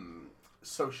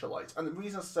socialite. And the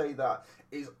reason I say that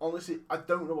is, honestly, I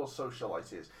don't know what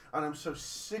socialite is. And I'm so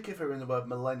sick of hearing the word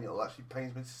millennial, it actually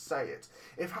pains me to say it.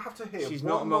 If I have to hear... She's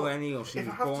not a millennial, she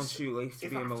was born too late to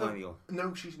be a millennial.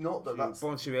 No, she's not, though. She was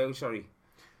born too early, sorry.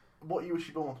 What year was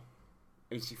she born?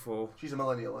 84. She's a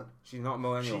millennial, then. She's not a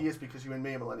millennial. She is, because you and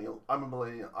me are millennial. I'm a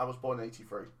millennial. I was born in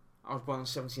 83. I was born in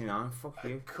 79, fuck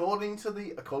you. According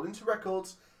to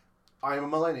records, I am a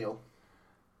millennial.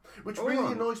 Which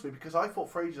really annoys me, because I thought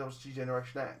for ages I was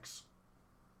Generation X.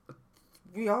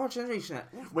 We are Generation X.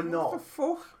 We're not. What the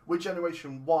fuck? We're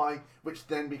Generation Y, which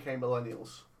then became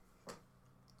millennials.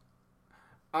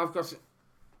 I'm just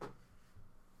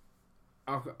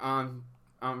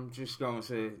going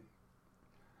to...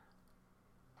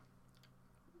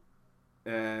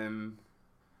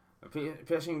 a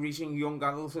person reaching young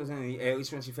adulthood in the early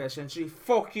 21st century.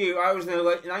 Fuck you, I was in the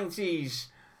late 90s.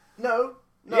 No.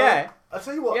 Yeah. I'll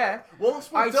tell you what. Yeah.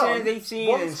 I turned 18 in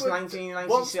 1997.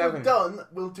 Once we're done,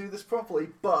 we'll do this properly,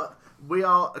 but we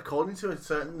are, according to a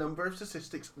certain number of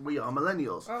statistics, we are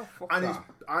millennials. Oh, fuck and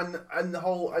that.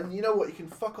 And you know what, you can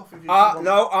fuck off if you want.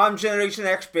 No, I'm Generation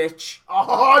X, bitch.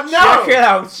 Oh, no! Check it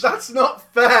out. That's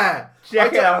not fair.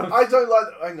 Check it out. I don't like...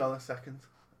 Hang on a second.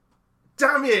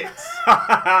 Damn it!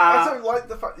 I don't like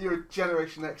the fact that you're a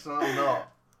Generation X and I'm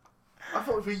not. I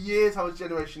thought for years I was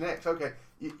Generation X. Okay,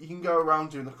 you can go around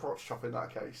doing the crotch chop in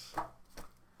that case.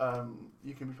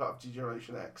 You can be part of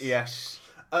Generation X. Yes.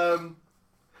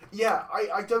 Yeah,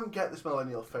 I don't get this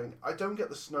millennial thing. I don't get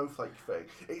the snowflake thing.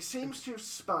 It seems to have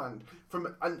spanned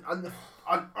from...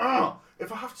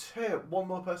 if I have to hear one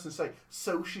more person say,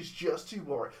 so she's just too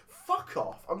worried. Fuck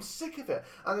off. I'm sick of it.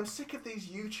 And I'm sick of these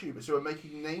YouTubers who are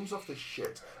making names off this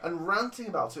shit and ranting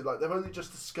about it like they've only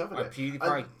just discovered it.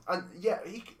 PewDiePie. And yeah,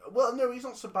 he's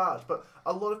not so bad, but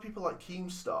a lot of people like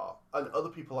Keemstar and other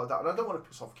people like that, and I don't want to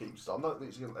piss off Keemstar, I'm not that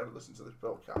he's going to ever listen to this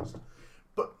podcast,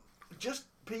 but just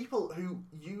people who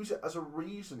use it as a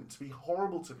reason to be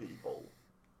horrible to people.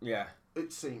 Yeah.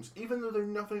 It seems, even though they know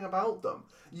nothing about them,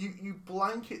 you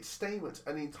blanket statement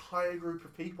an entire group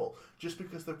of people just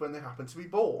because of when they happen to be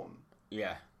born.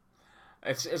 Yeah,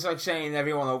 it's like saying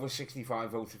everyone over 65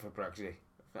 voted for Brexit.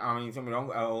 I mean, don't be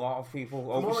wrong, a lot of people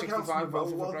over 65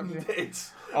 voted for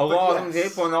Brexit. A lot of them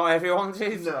did, but not everyone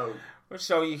did. No.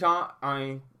 So you can't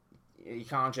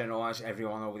generalise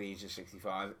everyone over the age of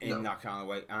 65 in that kind of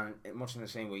way, and much in the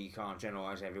same way you can't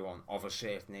generalise everyone of a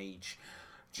certain age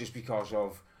just because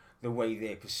of the way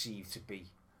they're perceived to be.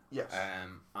 Yes.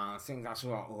 And I think that's a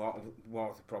lot of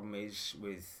what the problem is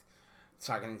with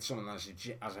tagging someone as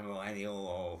a millennial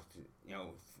or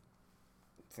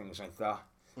things like that.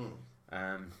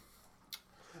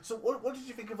 So what did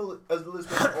you think of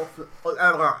Elizabeth Olsen?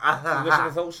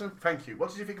 Elizabeth Olsen. Thank you. What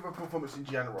did you think of her performance in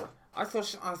general? I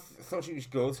thought she was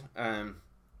good. I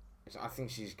think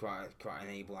she's quite an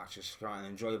able actress, quite an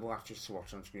enjoyable actress to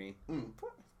watch on screen.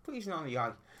 Pleasing on the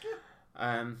eye. Yeah.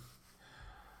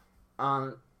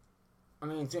 And I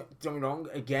mean, don't get me wrong.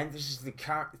 Again, this is the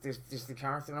character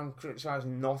I'm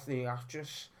criticising, not the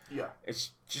actress. Yeah.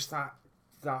 It's just that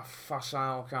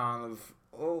facile kind of,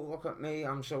 oh, look at me,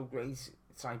 I'm so great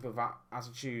type of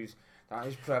attitude that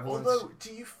is prevalent. Although,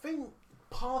 do you think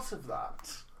part of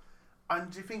that,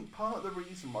 and do you think part of the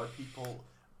reason why people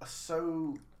are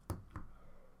so,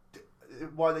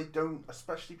 why they don't,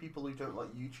 especially people who don't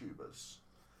like YouTubers,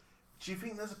 do you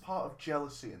think there's a part of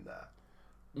jealousy in there?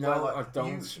 No, where, I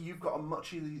don't. You've got a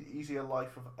much easier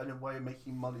life and a way of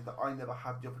making money that I never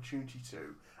had the opportunity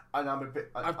to, and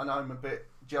I'm a bit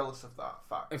jealous of that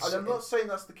fact. And I'm not saying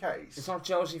that's the case. It's not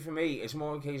jealousy for me. It's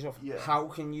more a case of how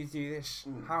can you do this?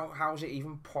 How is it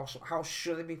even possible? How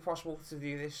should it be possible to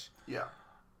do this? Yeah.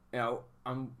 You know,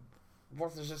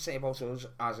 what does it say about us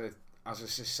as a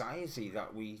society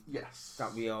that we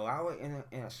allow it in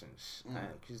essence?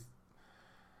 Because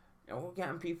we're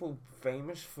getting people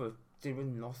famous for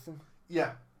doing nothing.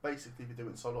 Yeah, basically for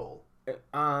doing sod all.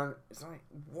 And it's like,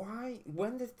 why?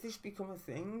 When did this become a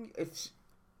thing?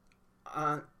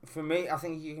 And for me, I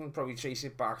think you can probably trace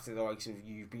it back to the likes of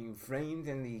you being framed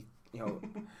in the,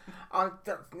 and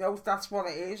that's what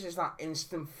it is that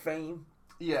instant fame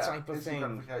type of thing.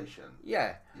 Gratification.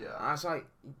 Yeah. I was like,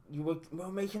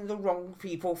 we're making the wrong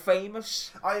people famous.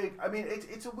 I mean,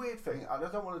 it's a weird thing, and I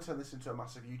don't want to turn this into a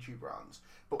massive YouTube rant,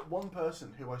 but one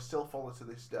person who I still follow to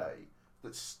this day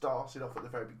that started off at the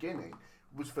very beginning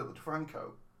was Philip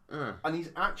DeFranco. And he's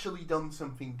actually done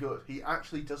something good. He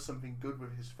actually does something good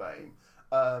with his fame.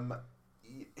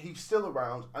 He's still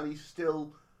around, and he is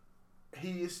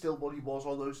still what he was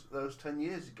all those 10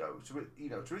 years ago. So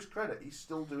to his credit, he's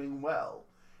still doing well.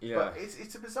 Yeah. But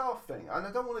it's a bizarre thing, and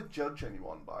I don't want to judge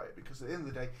anyone by it, because at the end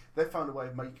of the day, they found a way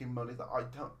of making money that I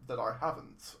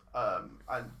haven't.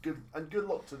 And good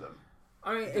luck to them.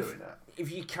 I mean,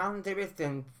 if you can do it,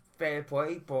 then fair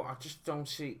play. But I just don't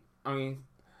see. I mean,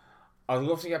 I'd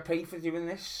love to get paid for doing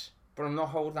this, but I'm not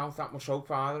holding out that much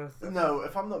hope either. No,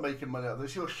 if I'm not making money out of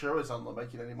this, you're sure as I'm not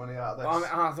making any money out of this. Well,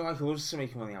 I don't like us to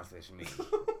make money out of this, me.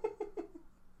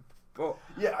 But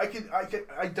yeah, I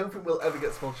don't think we'll ever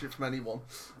get sponsorship from anyone.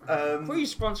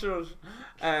 Please sponsor us.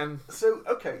 So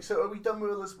are we done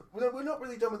with Elizabeth? No, we're not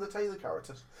really done with the Taylor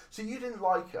character. So you didn't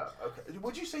like her, okay?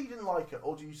 Would you say you didn't like her,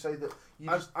 or do you say that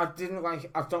I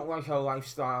don't like her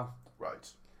lifestyle.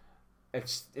 Right.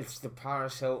 It's the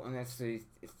Paris Hilton. It's the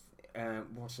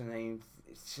what's her name?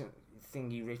 It's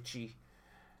Thingy Richie.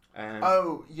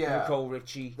 Nicole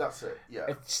Richie. That's it. Yeah.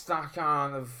 It's that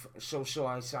kind of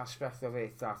socialite aspect of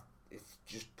it that it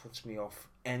just puts me off.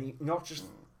 Not just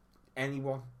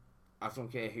anyone. I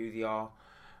don't care who they are.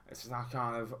 It's that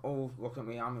kind of, oh, look at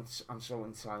me, I'm so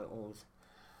entitled.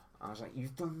 I was like,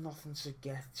 you've done nothing to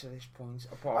get to this point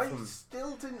apart from. I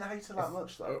still didn't hate her that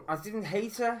much though. I didn't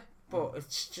hate her, but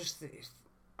it's just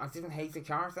I didn't hate the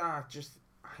character. I just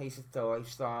hated the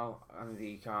lifestyle and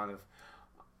the kind of.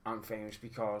 I'm famous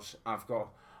because I've got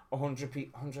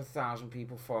 100,000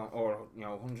 people follow, or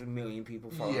 100 million people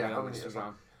following me on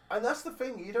Instagram. And that's the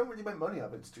thing, you don't really make money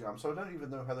out of Instagram, so I don't even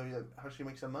know how she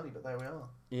makes her money, but there we are.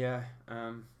 Yeah.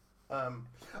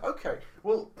 Okay,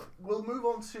 well, we'll move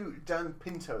on to Dan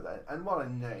Pinto then, and what a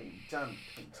name, Dan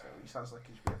Pinto. He sounds like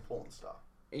he should be a porn star.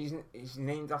 He's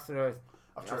named after a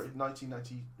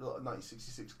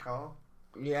 1966 car.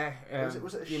 Yeah,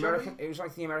 was it a American? It was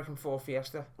like the American Ford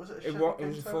Fiesta. Was it a Chevy Pinto? It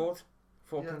was a Ford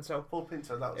Pinto. Ford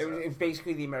Pinto. That was it. Was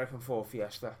basically the American Ford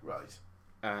Fiesta. Right.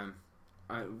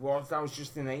 That was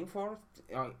just the name for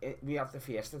it. We had the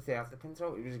Fiesta, they had the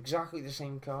Pinto. It was exactly the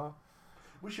same car.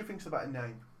 What's your thinks about a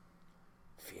name?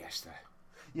 Fiesta.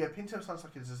 Yeah, Pinto sounds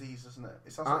like a disease, doesn't it?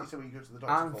 It sounds like something you go to the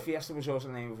doctor and for. Fiesta was also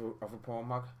the name of a porn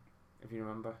mag, if you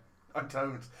remember. I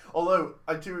don't. Although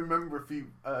I do remember a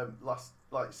few last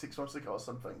 6 months ago or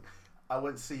something. I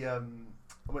went to see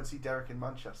Derek in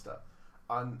Manchester,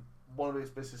 and one of his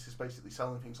businesses is basically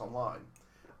selling things online,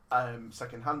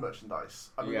 second-hand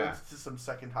merchandise. And we went to some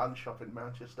second-hand shop in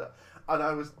Manchester, and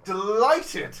I was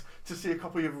delighted to see a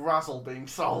copy of Razzle being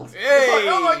sold. Hey! It's like,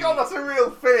 oh my god, that's a real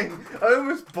thing! I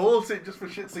almost bought it just for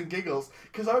shits and giggles,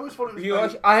 because I always thought it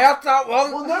was... I had that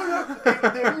one! Well, no.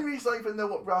 The only reason I even know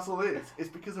what Razzle is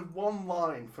because of one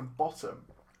line from Bottom,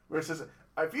 where it says,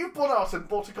 if you put out and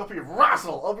bought a copy of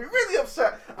Razzle, I'll be really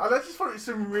upset. And I just thought it was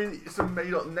some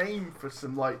made-up name for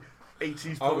some,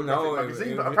 80s pornographic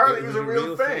magazine, but apparently it was a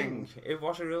real thing. It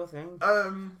was a real thing.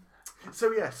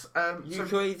 So yes, You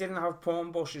clearly didn't have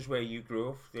porn bushes where you grew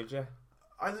up, did you?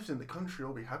 I lived in the country.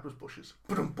 All we had was bushes.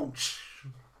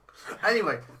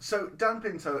 Anyway, so Dan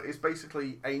Pinto is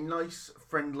basically a nice,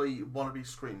 friendly wannabe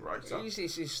screenwriter.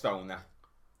 He's stoner.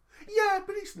 Yeah,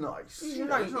 but he's nice. He's a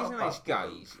nice guy.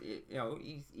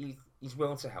 He's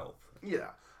willing to help.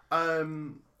 Yeah.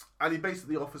 And he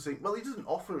basically offers he doesn't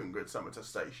offer Ingrid somewhere to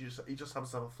stay. He just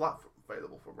happens to have a flat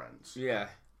available for rent. Yeah.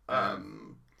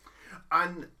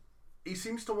 And he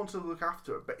seems to want to look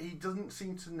after her, but he doesn't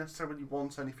seem to necessarily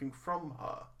want anything from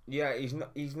her. Yeah, he's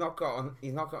not got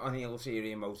any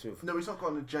ulterior motive. No, he's not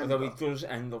got an agenda. Although he does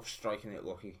end up striking it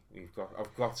lucky.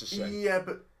 I've got to say. Yeah,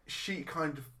 but she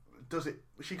kind of does it.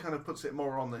 She kind of puts it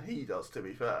more on than he does. To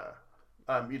be fair,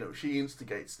 she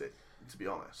instigates it. To be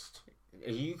honest,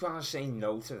 are you gonna say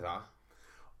no to that?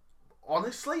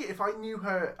 Honestly, if I knew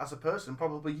her as a person,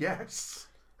 probably yes.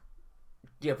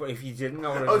 Yeah, but if you didn't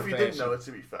know her if you didn't know her,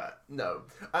 to be fair, no.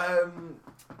 I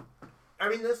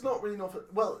mean, there's not really enough.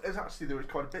 Well, there was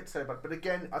quite a bit to say about it, but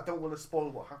again, I don't want to spoil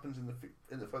what happens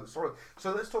in the further story.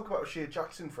 So let's talk about Shea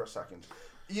Jackson for a second.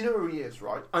 You know who he is,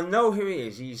 right? I know who he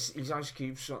is. He's Ice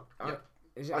Cube's son. Yeah.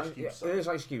 Ice Cube, son. It is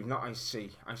Ice Cube, not Ice C.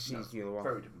 Ice C is the other one.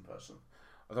 Very different person.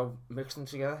 Although mix them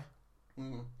together.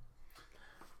 Mm.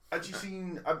 Had you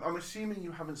seen? I'm assuming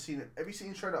you haven't seen it. Have you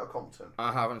seen Straight Outta Compton?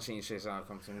 I haven't seen Straight Outta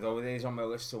Compton, though it is on my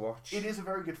list to watch. It is a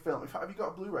very good film. In fact, have you got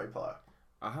a Blu-ray player?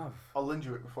 I have. I'll lend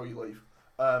you it before you leave,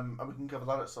 and we can cover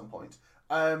that at some point.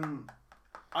 And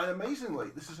amazingly,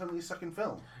 this is only his second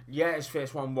film. Yeah, his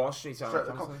first one was Straight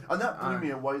Outta Compton. And that blew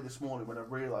me away this morning when I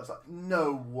realised,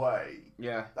 no way.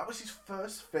 Yeah. That was his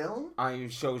first film? I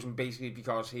was chosen basically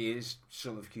because he is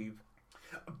son of Cube.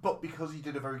 But because he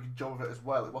did a very good job of it as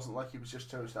well. It wasn't like he was just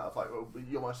chosen out of like, well,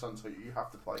 you're my son, so you have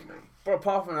to play me. But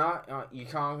apart from that, you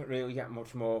can't really get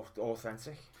much more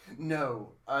authentic.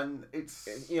 No, and it's...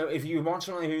 if you want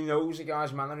someone who knows a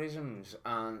guy's mannerisms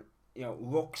and,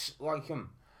 looks like him,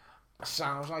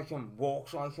 sounds like him,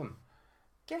 walks like him,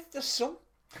 get the son.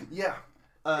 Yeah.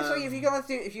 It's like if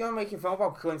you're gonna make a film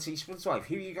about Clint Eastwood's life,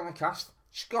 who are you gonna cast?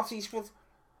 Scott Eastwood?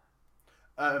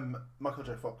 Michael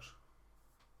J. Fox.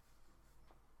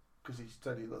 Because he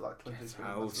said he looked like Clint Eastwood.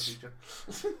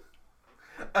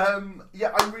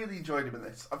 I really enjoyed him in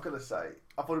this, I've got to say.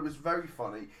 I thought it was very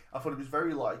funny. I thought it was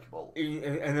very likeable.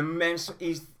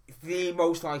 He's the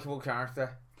most likeable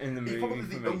character in the movie. He's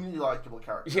probably the only likeable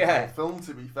character in the film,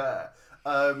 to be fair.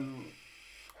 And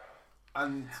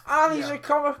he's a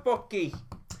comic book geek.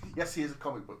 Yes, he is a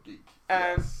comic book geek.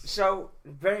 So,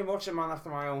 very much a man after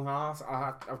my own heart.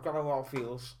 I've got a lot of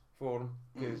feels for him.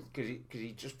 Because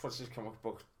he just puts his comic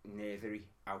book nerdery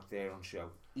out there on show.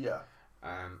 Yeah.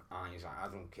 And he's like, I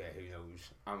don't care who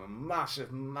knows. I'm a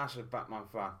massive, massive Batman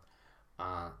fan.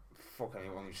 Fuck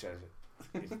anyone who says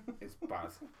it. It's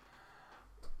bad.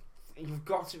 You've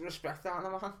got to respect that in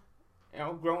a man.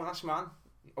 Grown ass man,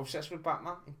 obsessed with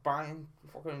Batman, buying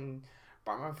fucking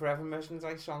Batman Forever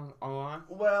merchandise online.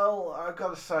 Well, I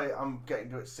gotta say, I'm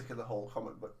getting a bit sick of the whole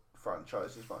comic book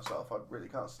franchises myself. I really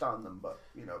can't stand them, but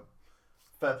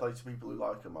fair play to people who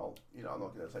like them. I'm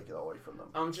not going to take it away from them.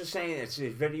 I'm just saying it's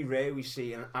very rare we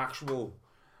see an actual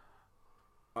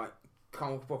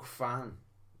comic book fan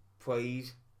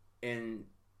played in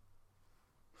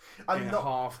a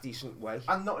half decent way,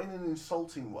 and not in an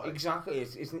insulting way. Exactly,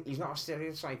 he's not a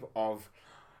stereotype of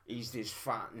he's this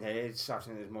fat nerd sat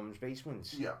in his mum's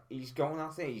basement. Yeah, he's going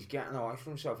out there. He's getting a life for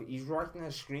himself. He's writing a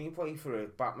screenplay for a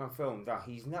Batman film that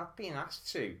he's not being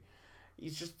asked to.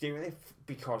 He's just doing it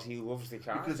because he loves the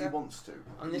character. Because he wants to.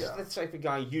 And this is the type of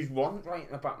guy you'd want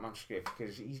writing a Batman script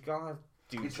because he's got to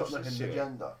do he's got an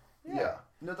agenda. Yeah.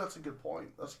 No, that's a good point.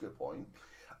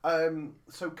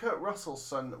 So Kurt Russell's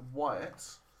son,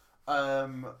 Wyatt,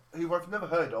 who I've never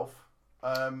heard of,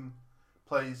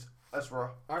 plays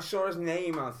Ezra. I saw his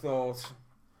name and I thought,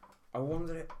 I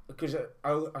wonder, because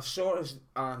I saw his,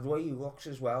 and the way he looks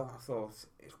as well, I thought,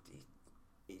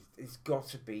 it's got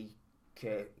to be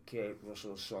Kurt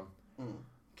Russell's son.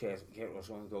 Kurt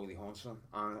Russell and Goldie Hawn's son.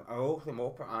 And I looked him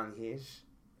up and he is.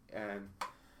 And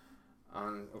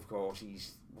of course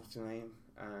he's, what's the name?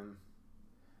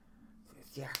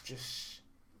 Just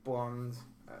blonde.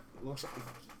 Looks like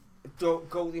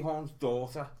Goldie Hawn's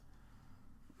daughter.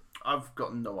 I've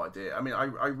got no idea. I mean, I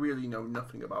really know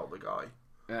nothing about the guy.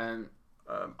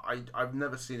 I've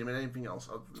never seen him in anything else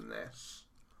other than this.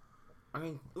 I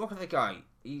mean, look at the guy.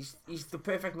 He's the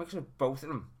perfect mix of both of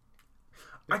them.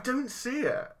 I don't see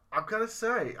it. I've got to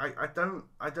say, I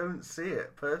don't see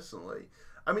it personally.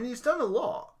 I mean, he's done a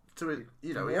lot to it.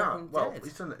 He's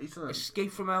done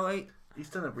Escape from LA. He's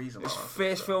done a reasonable. His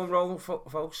first film role,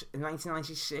 folks, in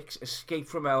 1996, Escape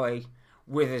from LA,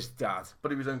 with his dad.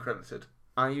 But he was uncredited.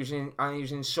 And he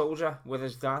was in Soldier with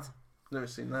his dad. Never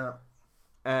seen that.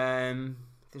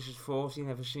 This is 40,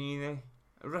 never seen it.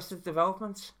 Arrested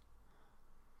Development.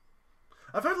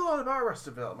 I've heard a lot about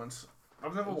Arrested Development.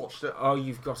 I've never watched it. Oh,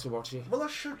 you've got to watch it. Well, I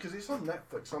should, because it's on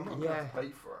Netflix. So I'm not going to have to pay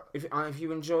for it. If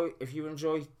you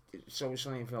enjoy It's Always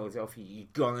Sunny in Philadelphia, you're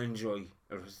gonna enjoy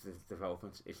Arrested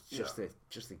Development. It's just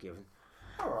a given.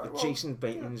 Alright, well, Jason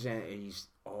Bateman's in it, he's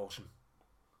awesome.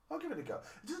 I'll give it a go.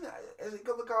 Has it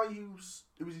got the guy who was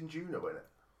in Juno in it?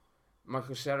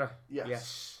 Michael Cera?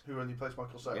 Yes. Who only plays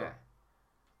Michael Cera?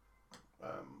 Yeah.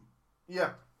 Yeah.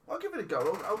 I'll give it a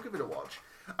go. I'll give it a watch.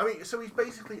 I mean, so he's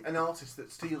basically an artist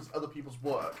that steals other people's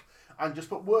work and just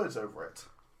put words over it.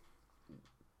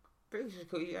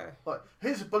 Basically, yeah. Like,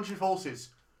 here's a bunch of horses.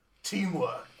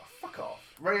 Teamwork. Oh, fuck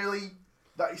off. Really?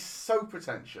 That is so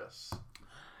pretentious.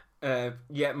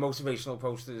 Motivational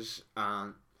posters,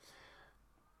 and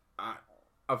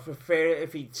I prefer it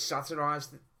if he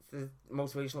satirised the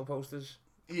motivational posters.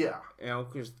 Yeah. You know,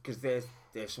 because there's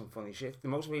some funny shit. The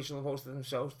motivational posters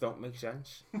themselves don't make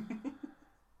sense.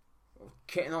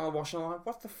 Kitten on a washing line,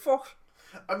 what the fuck?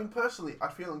 I mean, personally,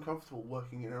 I'd feel uncomfortable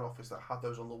working in an office that had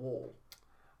those on the wall.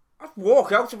 I'd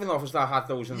walk out of an office that had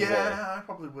those on the wall. Yeah, I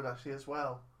probably would actually as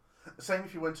well. Same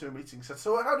if you went to a meeting and said,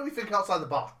 so how do we think outside the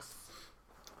box?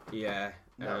 Yeah.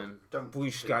 No, don't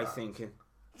blue sky thinking.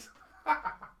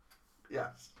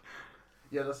 Yes.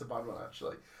 Yeah, that's a bad one,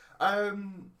 actually.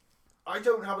 I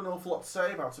don't have an awful lot to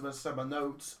say about him. As I said, my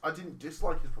notes. I didn't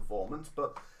dislike his performance,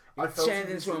 but he turned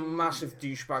into a massive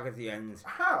douchebag at the end.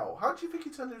 How? How do you think he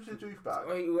turned into a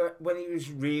douchebag? When he was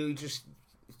really just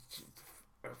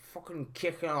fucking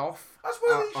kicking off. That's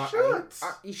what he should.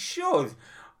 He should.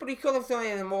 But he could have done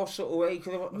it in a more subtle way.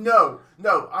 No,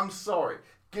 I'm sorry.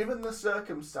 Given the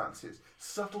circumstances,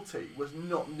 subtlety was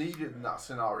not needed in that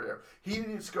scenario. He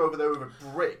needed to go over there with a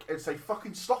brick and say,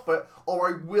 fucking stop it, or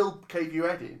I will cave your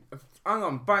head in. Hang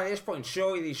on, by this point,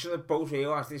 surely they should have both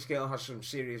realised this girl has some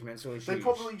serious mental issues. They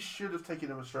probably should have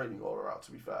taken a restraining order out,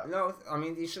 to be fair. No, I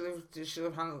mean, they should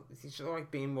have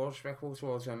like been more respectful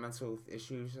towards her mental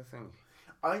issues, I think.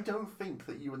 I don't think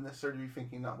that you would necessarily be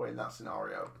thinking that way in that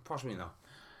scenario. Possibly not.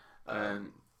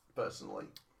 Personally.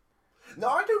 No,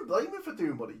 I don't blame him for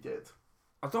doing what he did.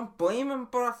 I don't blame him,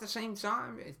 but at the same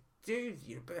time, dude,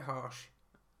 you're a bit harsh.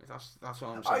 That's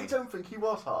all I'm saying. I don't think he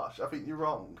was harsh. I think you're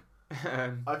wrong.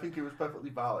 I think he was perfectly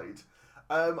valid.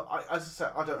 As I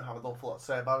said, I don't have an awful lot to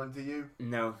say about him, do you?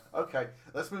 No. Okay,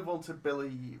 let's move on to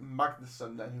Billy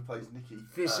Magnuson then, who plays Nicky.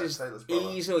 This is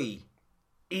easily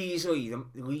the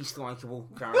least likeable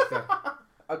character.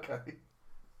 Okay.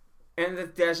 In the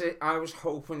desert, I was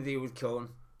hoping they would kill him.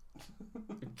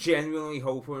 Genuinely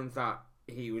hoping that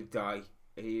he would die.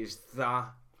 He is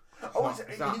that.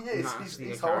 He is.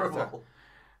 He's horrible.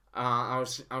 I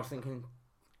was thinking,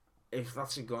 if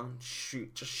that's a gun,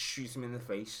 just shoot him in the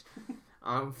face.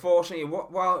 Unfortunately,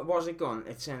 while it was a gun,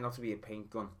 it turned out to be a paint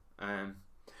gun.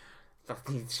 That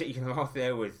he'd taken him out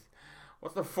there with.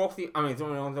 What the fuck? Don't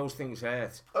know, those things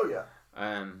hurt. Oh yeah.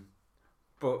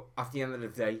 But at the end of the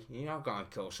day, you're not gonna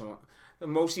kill someone.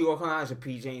 Most you look on that as a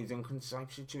PJ and Duncan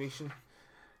type situation,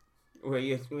 where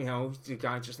the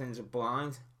guy just ends up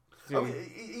blind. I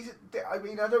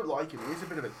mean, I don't like him. He's a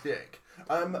bit of a dick.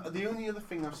 The only other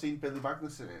thing I've seen Billy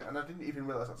Magnuson in, and I didn't even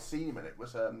realise I'd seen him in it,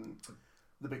 was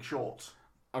The Big Short.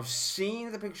 I've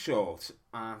seen The Big Short,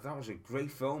 and that was a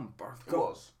great film. But it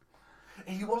was.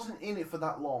 He wasn't in it for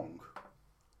that long.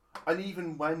 And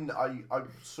even when I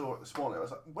saw it this morning, I was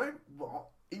like, wait, what?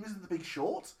 He was in The Big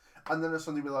Short? And then I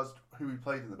suddenly realised who he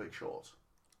played in The Big Short.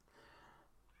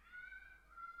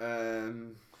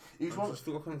 He was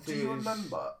one. Do you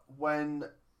remember when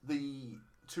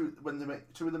two of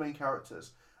the main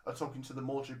characters are talking to the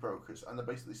mortgage brokers and they're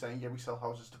basically saying, yeah, we sell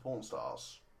houses to porn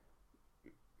stars?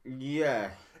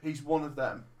 Yeah. He's one of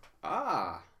them.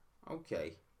 Ah,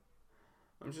 okay.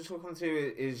 I'm just looking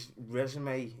through his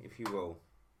resume, if you will.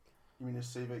 You mean his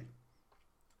CV?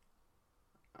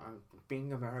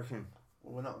 Being American.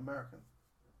 Well, we're not American.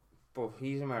 But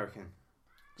he's American.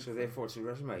 So therefore it's a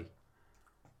resume.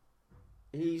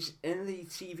 He's in the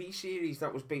TV series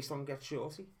that was based on Get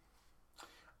Shorty.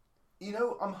 You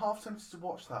know, I'm half tempted to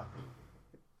watch that.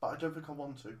 But I don't think I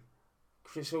want to.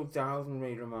 Chris O'Dowd and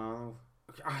Ray Romano.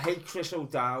 I hate Chris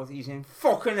O'Dowd. He's in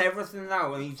fucking everything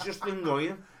now and he's just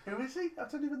annoying. Who is he? I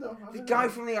don't even know. The guy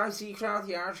from the IT crowd,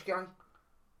 the Irish guy.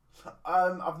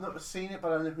 I've never seen it,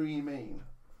 but I know who you mean.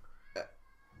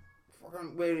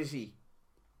 Fucking, where is he?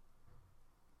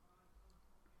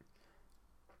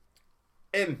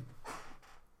 Him.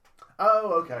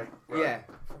 Oh, okay. Right. Yeah,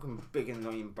 fucking big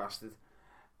annoying bastard.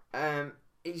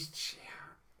 He's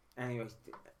anyway,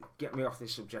 get me off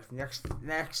this subject. Next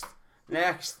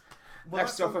Well,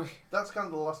 topic. That's kind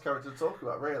of the last character to talk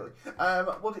about, really.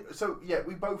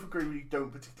 We both agree we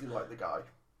don't particularly like the guy.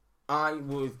 I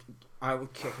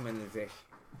would kick him in the dick.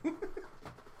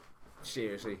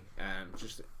 Seriously,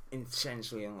 just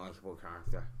intensely unlikable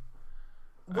character.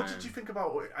 What did you think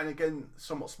about? And again,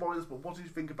 somewhat spoilers, but what did you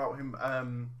think about him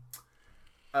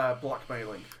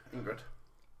blackmailing Ingrid?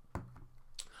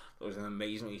 It was an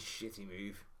amazingly shitty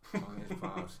move on his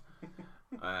part.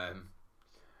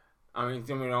 I mean, don't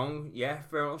get me wrong. Yeah,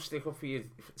 fair enough. Stick up for your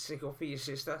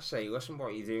sister. Say, listen,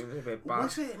 what you doing is a bit bad.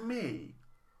 Was it me,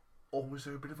 or was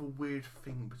there a bit of a weird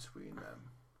thing between them?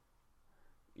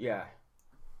 Yeah.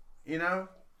 You know,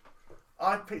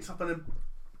 I picked up on a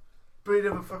bit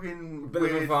of a fucking bit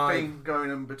weird of a vibe. thing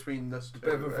going on between us two.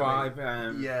 Bit of a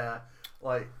vibe. Yeah,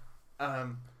 like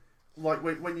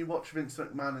when you watch Vince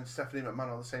McMahon and Stephanie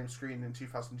McMahon on the same screen in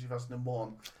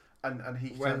 2001, and he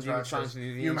turns around and says,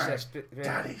 "You married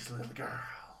Daddy's little girl."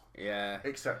 Yeah.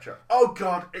 Etc. Oh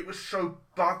God, it was so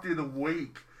bad the other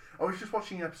week. I was just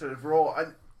watching an episode of Raw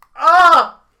and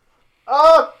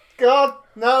oh God,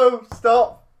 no,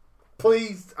 stop,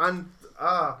 please, and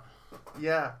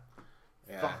yeah.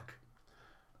 Fuck.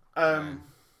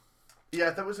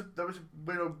 Yeah, there was a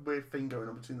weird thing going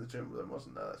on between the two of them,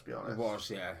 wasn't there? Let's be honest. It was,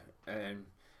 yeah.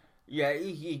 Yeah,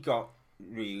 he got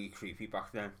really creepy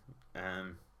back then.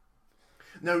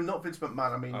 No, not Vince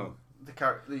McMahon. I mean,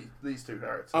 these two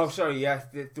characters. Oh, sorry. Yeah,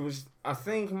 there was, I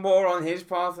think, more on his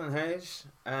part than hers.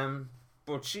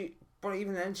 But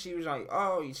even then, she was like,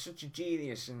 "Oh, he's such a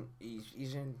genius, and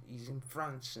he's in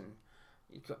France, and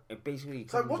basically."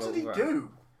 So what did he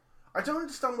do? I don't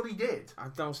understand what he did. I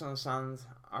don't understand.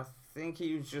 I think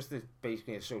he was just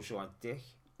basically a socialite dick.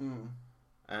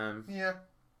 Yeah.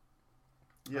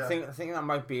 I think that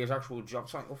might be his actual job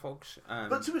title, folks.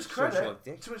 But to his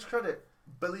credit,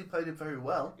 Billy played it very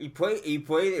well. He played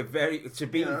it very to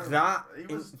be that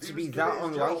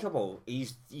unlikable.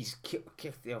 He's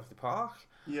kicked it off the park.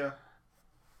 Yeah.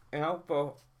 You know,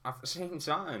 but at the same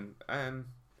time,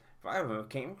 if I ever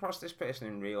came across this person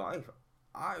in real life,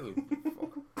 I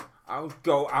would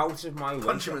go out of my way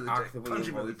Punch him to in the actively dick. Punch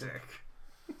him in the avoid dick.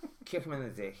 Kick him in the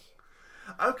dick.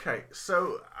 Okay,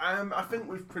 so I think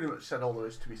we've pretty much said all there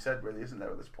is to be said, really, isn't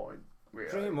there, at this point? Really.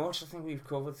 Pretty much, I think we've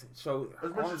covered. So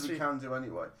as much as we can do,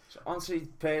 anyway. So on to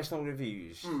personal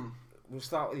reviews. We'll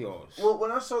start with yours. Well,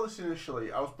 when I saw this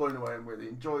initially, I was blown away and really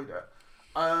enjoyed it.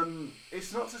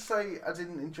 It's not to say I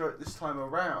didn't enjoy it this time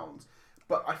around,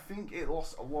 but I think it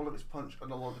lost a lot of its punch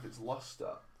and a lot of its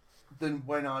luster than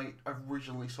when I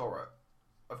originally saw it.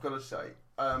 I've got to say.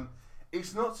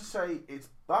 It's not to say it's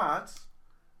bad,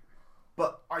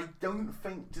 but I don't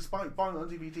think, despite buying it on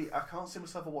DVD, I can't see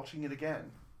myself watching it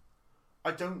again.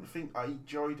 I don't think I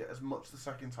enjoyed it as much the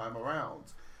second time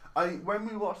around. When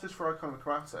we watched this for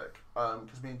Iconocratic,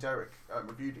 because me and Derek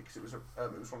reviewed it, because it was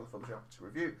one of the films we happened to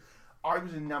review, I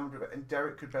was enamoured of it, and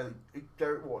Derek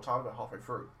walked out of it halfway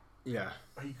through. Yeah.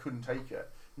 He couldn't take it.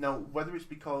 Now, whether it's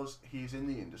because he's in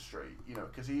the industry,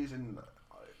 because he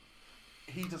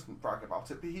doesn't brag about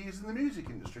it, but he is in the music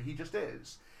industry, he just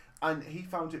is. And he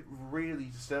found it really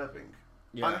disturbing.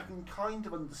 Yeah. And I can kind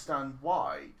of understand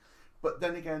why, but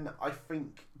then again,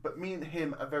 but me and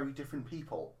him are very different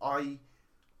people. I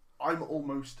like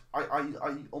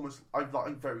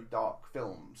very dark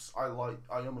films. I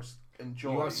almost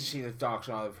enjoy. You like to see the dark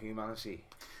side of humanity.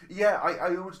 Yeah,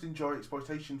 I almost enjoy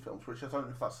exploitation films, which I don't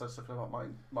know if that says something about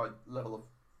my level of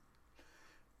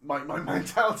my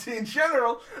mentality in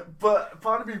general. But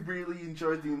part of me really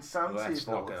enjoyed the insanity of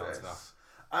all of this.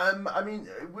 I mean,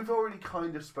 we've already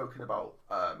kind of spoken about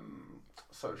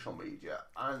social media,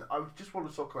 and I just want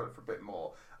to talk about it for a bit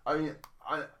more. I mean,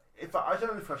 I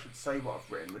don't know if I should say what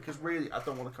I've written, because really I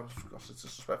don't want to come across as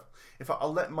disrespectful.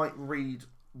 I'll let Mike read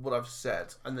what I've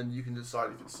said, and then you can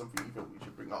decide if it's something you feel we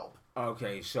should bring up.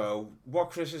 Okay, so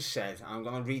what Chris has said, I'm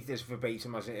going to read this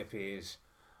verbatim as it appears.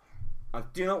 I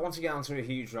do not want to get onto a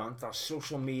huge rant that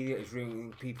social media is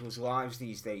ruining people's lives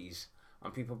these days,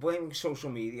 and people blaming social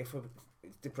media for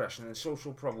depression and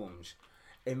social problems.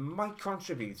 It might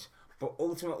contribute, but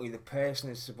ultimately the person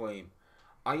is to blame.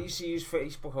 I used to use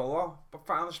Facebook a lot, but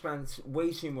found I spent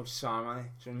way too much time on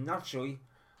it, so naturally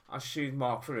I sued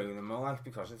Mark for ruining my life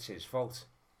because it's his fault.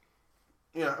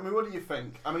 Yeah, I mean, what do you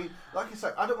think? I mean, like I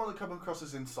say, I don't want to come across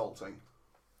as insulting.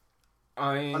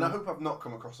 And I hope I've not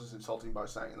come across as insulting by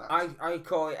saying that. I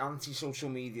call it anti-social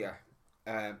media,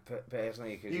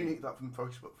 personally. Cause you need that from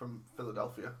Facebook, from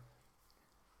Philadelphia.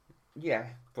 Yeah,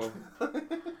 but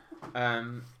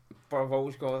I've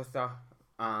always called it that,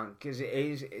 and because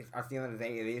at the end of the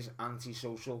day, it is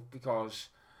anti-social, because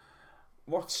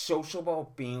what's social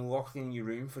about being locked in your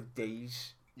room for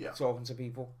days, talking to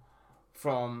people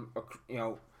from,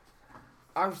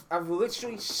 I've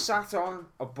literally sat on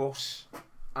a bus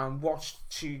and watched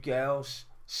two girls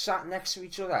sat next to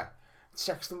each other,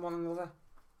 texting one another,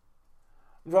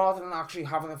 rather than actually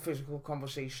having a physical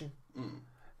conversation.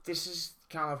 This is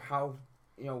kind of how,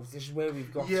 this is where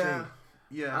we've got to.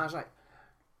 Yeah. And I was like,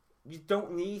 you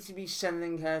don't need to be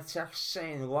sending her texts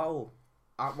saying lol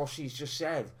at what she's just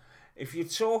said. If you're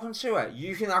talking to her,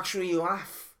 you can actually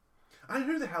laugh. And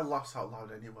who the hell laughs out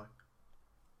loud anyway?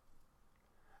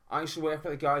 I used to work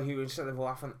with a guy who, instead of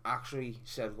laughing, actually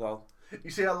said lol.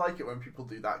 You see, I like it when people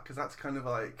do that, because that's kind of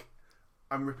like,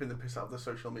 I'm ripping the piss out of the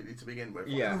social media to begin with.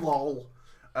 Yeah. Like, lol,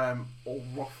 or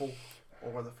ruffle,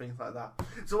 or other things like that.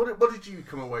 So what did you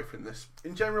come away from this?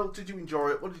 In general, did you enjoy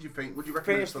it? What did you think? Would you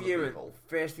recommend it to other people?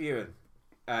 First viewing,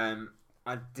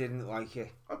 I didn't like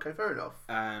it. Okay, fair enough.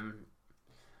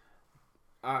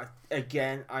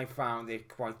 Again, I found it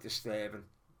quite disturbing,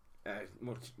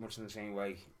 much in the same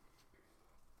way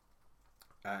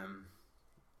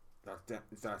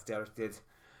that Derek did.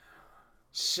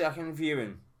 Second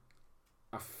viewing,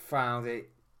 I found it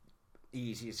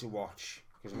easier to watch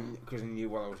because I knew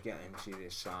what I was getting into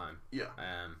this time. Yeah.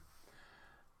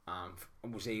 And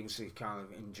was able to kind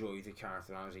of enjoy the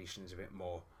characterizations a bit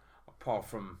more, apart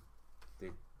from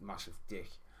the massive dick.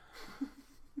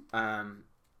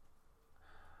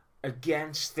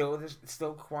 Again, still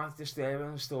quite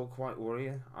disturbing, still quite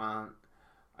worrying, and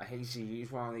I hate to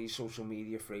use one of these social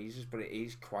media phrases, but it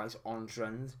is quite on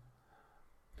trend.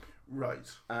 Right.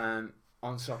 On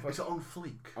top of is it on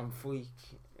fleek? On fleek.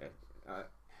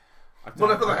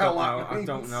 Whatever the hell that means.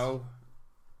 I don't know.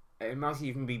 It might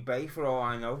even be Bay for all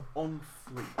I know. On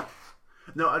fleek.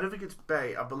 No, I don't think it's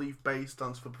Bay. I believe Bay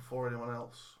stands for before anyone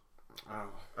else.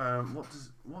 Oh.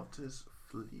 What does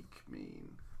fleek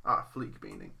mean? Fleek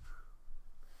meaning.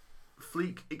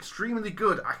 Fleek, extremely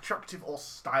good, attractive, or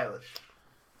stylish.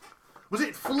 Was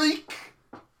it fleek?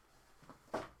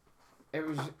 It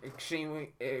was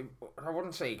extremely. I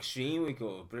wouldn't say extremely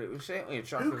good, but it was certainly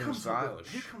attractive and stylish.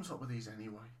 Who comes up with these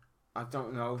anyway? I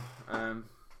don't know.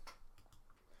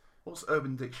 What's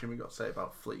Urban Dictionary got to say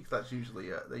about fleek? That's usually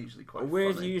they're usually quite. A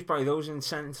word funny. used by those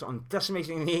intent on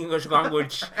decimating the English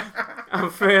language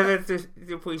and further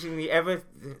depleting the ever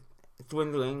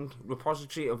dwindling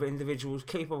repository of individuals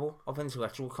capable of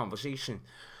intellectual conversation.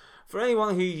 For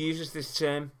anyone who uses this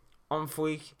term, on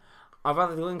fleek, I've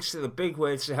added links to the big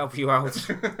words to help you out.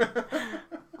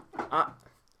 I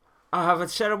have a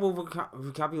terrible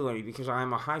vocabulary because I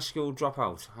am a high school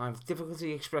dropout. I have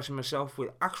difficulty expressing myself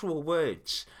with actual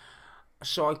words,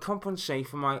 so I compensate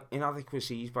for my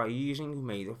inadequacies by using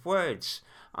made-up words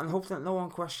and hope that no one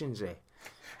questions it.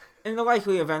 In the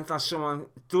likely event that someone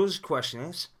does question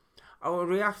it, I will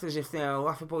react as if they are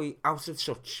laughably out of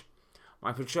touch.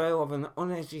 My portrayal of an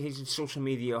uneducated social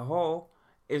media whore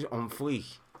is on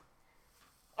fleek.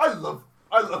 I love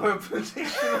Urban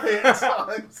Dictionary at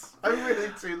times. I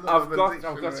really do love Urban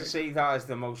Dictionary. I've got to say that as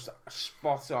the most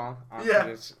spot on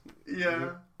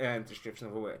description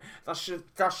of a word.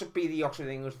 That should be the Oxford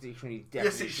English Dictionary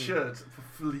definition. Yes, it should,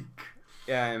 for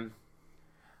fleek.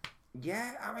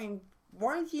 Yeah, I mean,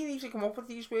 why do you need to come up with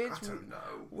these words? I don't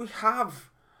know. We have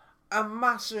a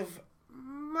massive.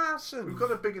 We've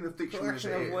got a big enough dictionary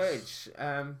collection of words,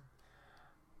 and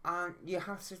you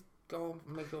have to go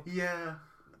and make up. Yeah.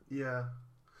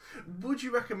 Would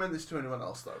you recommend this to anyone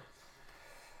else though?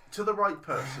 To the right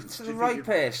person. To the right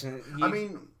person. I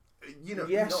mean,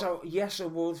 Yes, I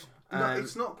would. No,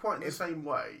 it's not quite in the same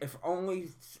way. If only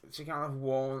to kind of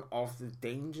warn of the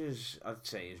dangers, I'd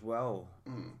say as well,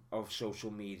 of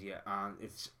social media and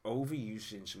its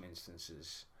overuse in some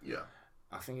instances. Yeah.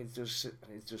 I think it does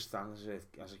stand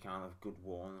as a kind of good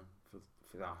warning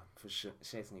for that,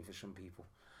 certainly for some people.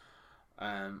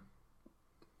 I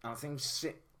think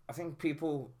certain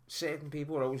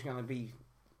people are always going to be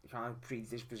kind of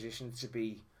predispositioned to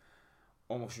be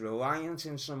almost reliant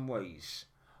in some ways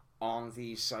on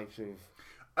these types of.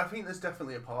 I think there's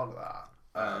definitely a part of that.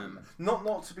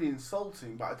 Not to be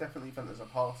insulting, but I definitely think there's a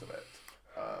part of it.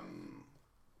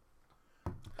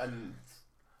 And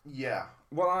yeah.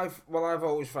 What I've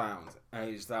always found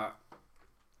is that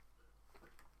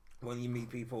when you meet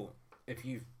people, if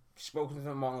you've spoken to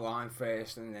them online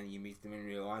first and then you meet them in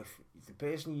real life, the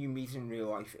person you meet in real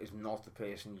life is not the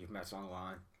person you've met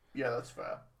online. Yeah, that's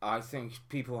fair. I think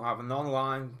people have an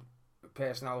online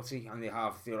personality and they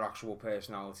have their actual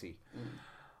personality.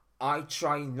 I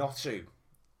try not to.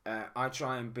 I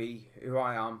try and be who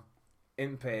I am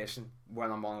in person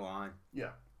when I'm online.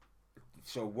 Yeah.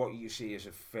 so what you see is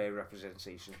a fair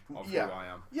representation of Yeah. who I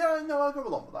am. Yeah, no, I go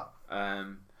along with that.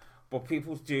 But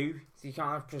people they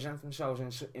kind of present themselves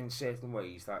in certain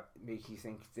ways that make you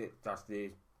think that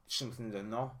they're something they're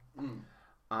not.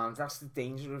 And that's the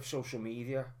danger of social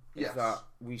media. Is Yes. that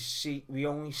we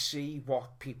only see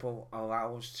what people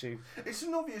allow us to. It's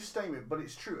an obvious statement, but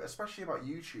it's true, especially about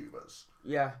YouTubers.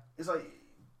 Yeah. It's like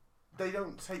they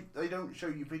don't show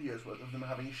you videos of them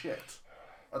having shit.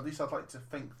 At least I'd like to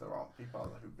think there aren't people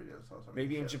out there who videos of having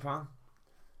Maybe shit. in Japan.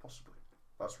 Possibly.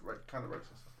 That's kind of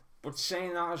racist. But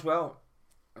saying that as well,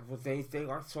 but they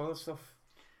like toilet stuff.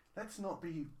 Let's not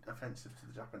be offensive to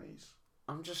the Japanese.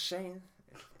 I'm just saying,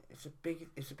 it's a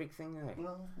big thing, isn't it?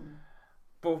 Well,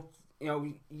 But you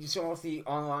know, you saw the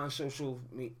online social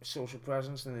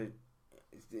presence and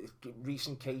the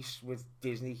recent case with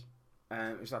Disney.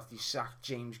 Is that they sacked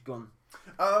James Gunn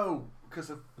oh, because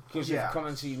of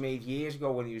comments he made years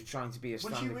ago when he was trying to be a which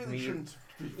stand-up he really comedian. shouldn't.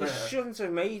 To be He fair. shouldn't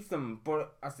have made them,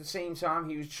 but at the same time,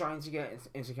 he was trying to get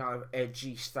into kind of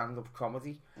edgy stand-up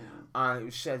comedy, and it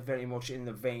was said very much in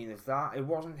the vein of that. It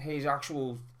wasn't his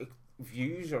actual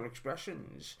views or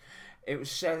expressions. It was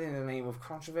said in the name of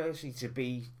controversy to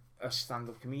be a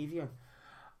stand-up comedian.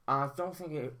 I don't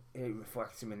think it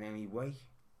reflects him in any way.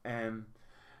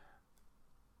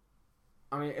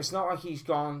 I mean, it's not like he's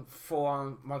gone full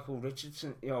on Michael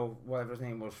Richardson, whatever his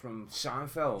name was from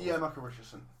Seinfeld. Yeah, Michael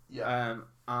Richardson. Yeah.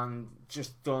 And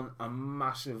just done a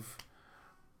massive,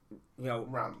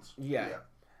 rant. Yeah.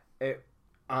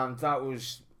 And that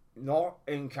was not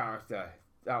in character.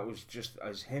 That was just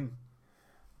as him.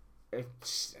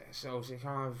 It's a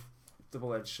kind of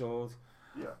double-edged sword.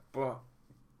 Yeah. But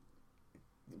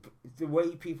the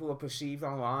way people are perceived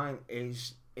online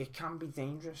it can be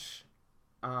dangerous.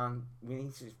 And we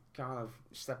need to kind of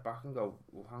step back and go,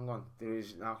 well, hang on, there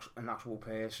is an actual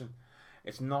person.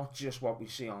 It's not just what we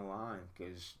see online,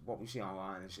 because what we see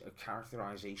online is a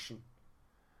characterization.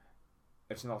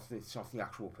 It's not the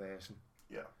actual person.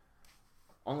 Yeah.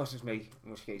 Unless it's me,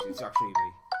 in which case it's actually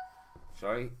me.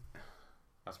 Sorry,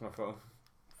 that's my phone.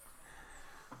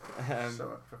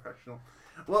 So professional.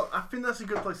 Well, I think that's a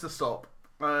good place to stop.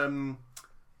 How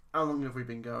long have we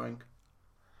been going?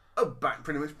 Oh,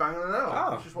 pretty much bang on an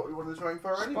hour, which is what we wanted to aim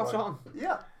for anyway. Spot on.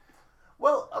 Yeah.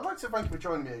 Well, I'd like to thank you for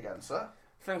joining me again, sir.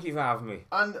 Thank you for having me.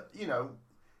 And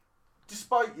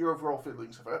despite your overall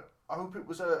feelings of it, I hope it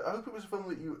was a film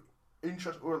that you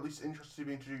at least interested to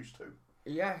be introduced to.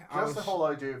 Yeah, That's the whole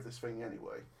idea of this thing,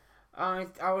 anyway.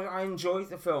 I enjoyed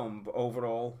the film, but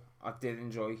overall, I did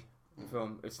enjoy the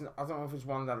film. I don't know if it's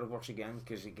one that I'd watch again,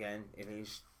 because again, it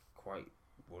is quite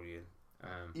worrying.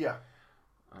 Yeah.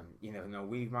 And you never know,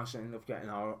 we might end up getting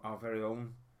our very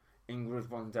own Ingrid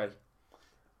one day.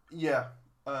 Yeah.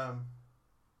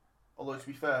 Although, to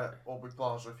be fair, Aubrey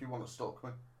Plaza, if you want to stalk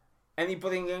me.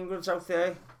 Anybody in Ingrid's out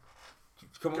there,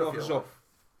 come and look us up.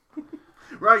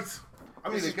 Right.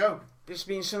 I'm going to go. This has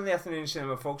been Sunday Afternoon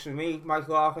Cinema, folks, with me,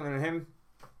 Michael Larkin, and him.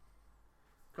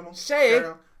 Come on. Say it.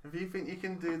 If you think you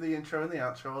can do the intro and the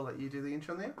outro, I'll let you do the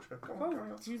intro and the outro. Come on,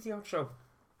 carry on. Do the outro.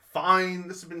 Fine.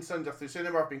 This has been Sunday Afternoon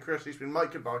Cinema. I've been Chris. He's been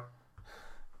Mike. Goodbye.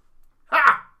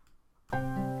 Ha!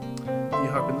 You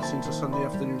have been listening to Sunday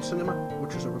Afternoon Cinema,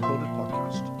 which is a recorded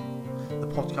podcast. The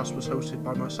podcast was hosted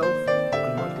by myself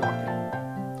and Mike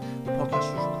Larkin. The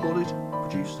podcast was recorded,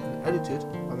 produced, and edited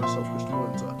by myself, Christopher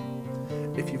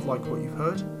Winter. If you've liked what you've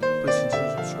heard, please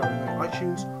consider subscribing on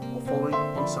iTunes or following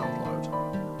on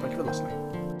SoundCloud. Thank you for listening.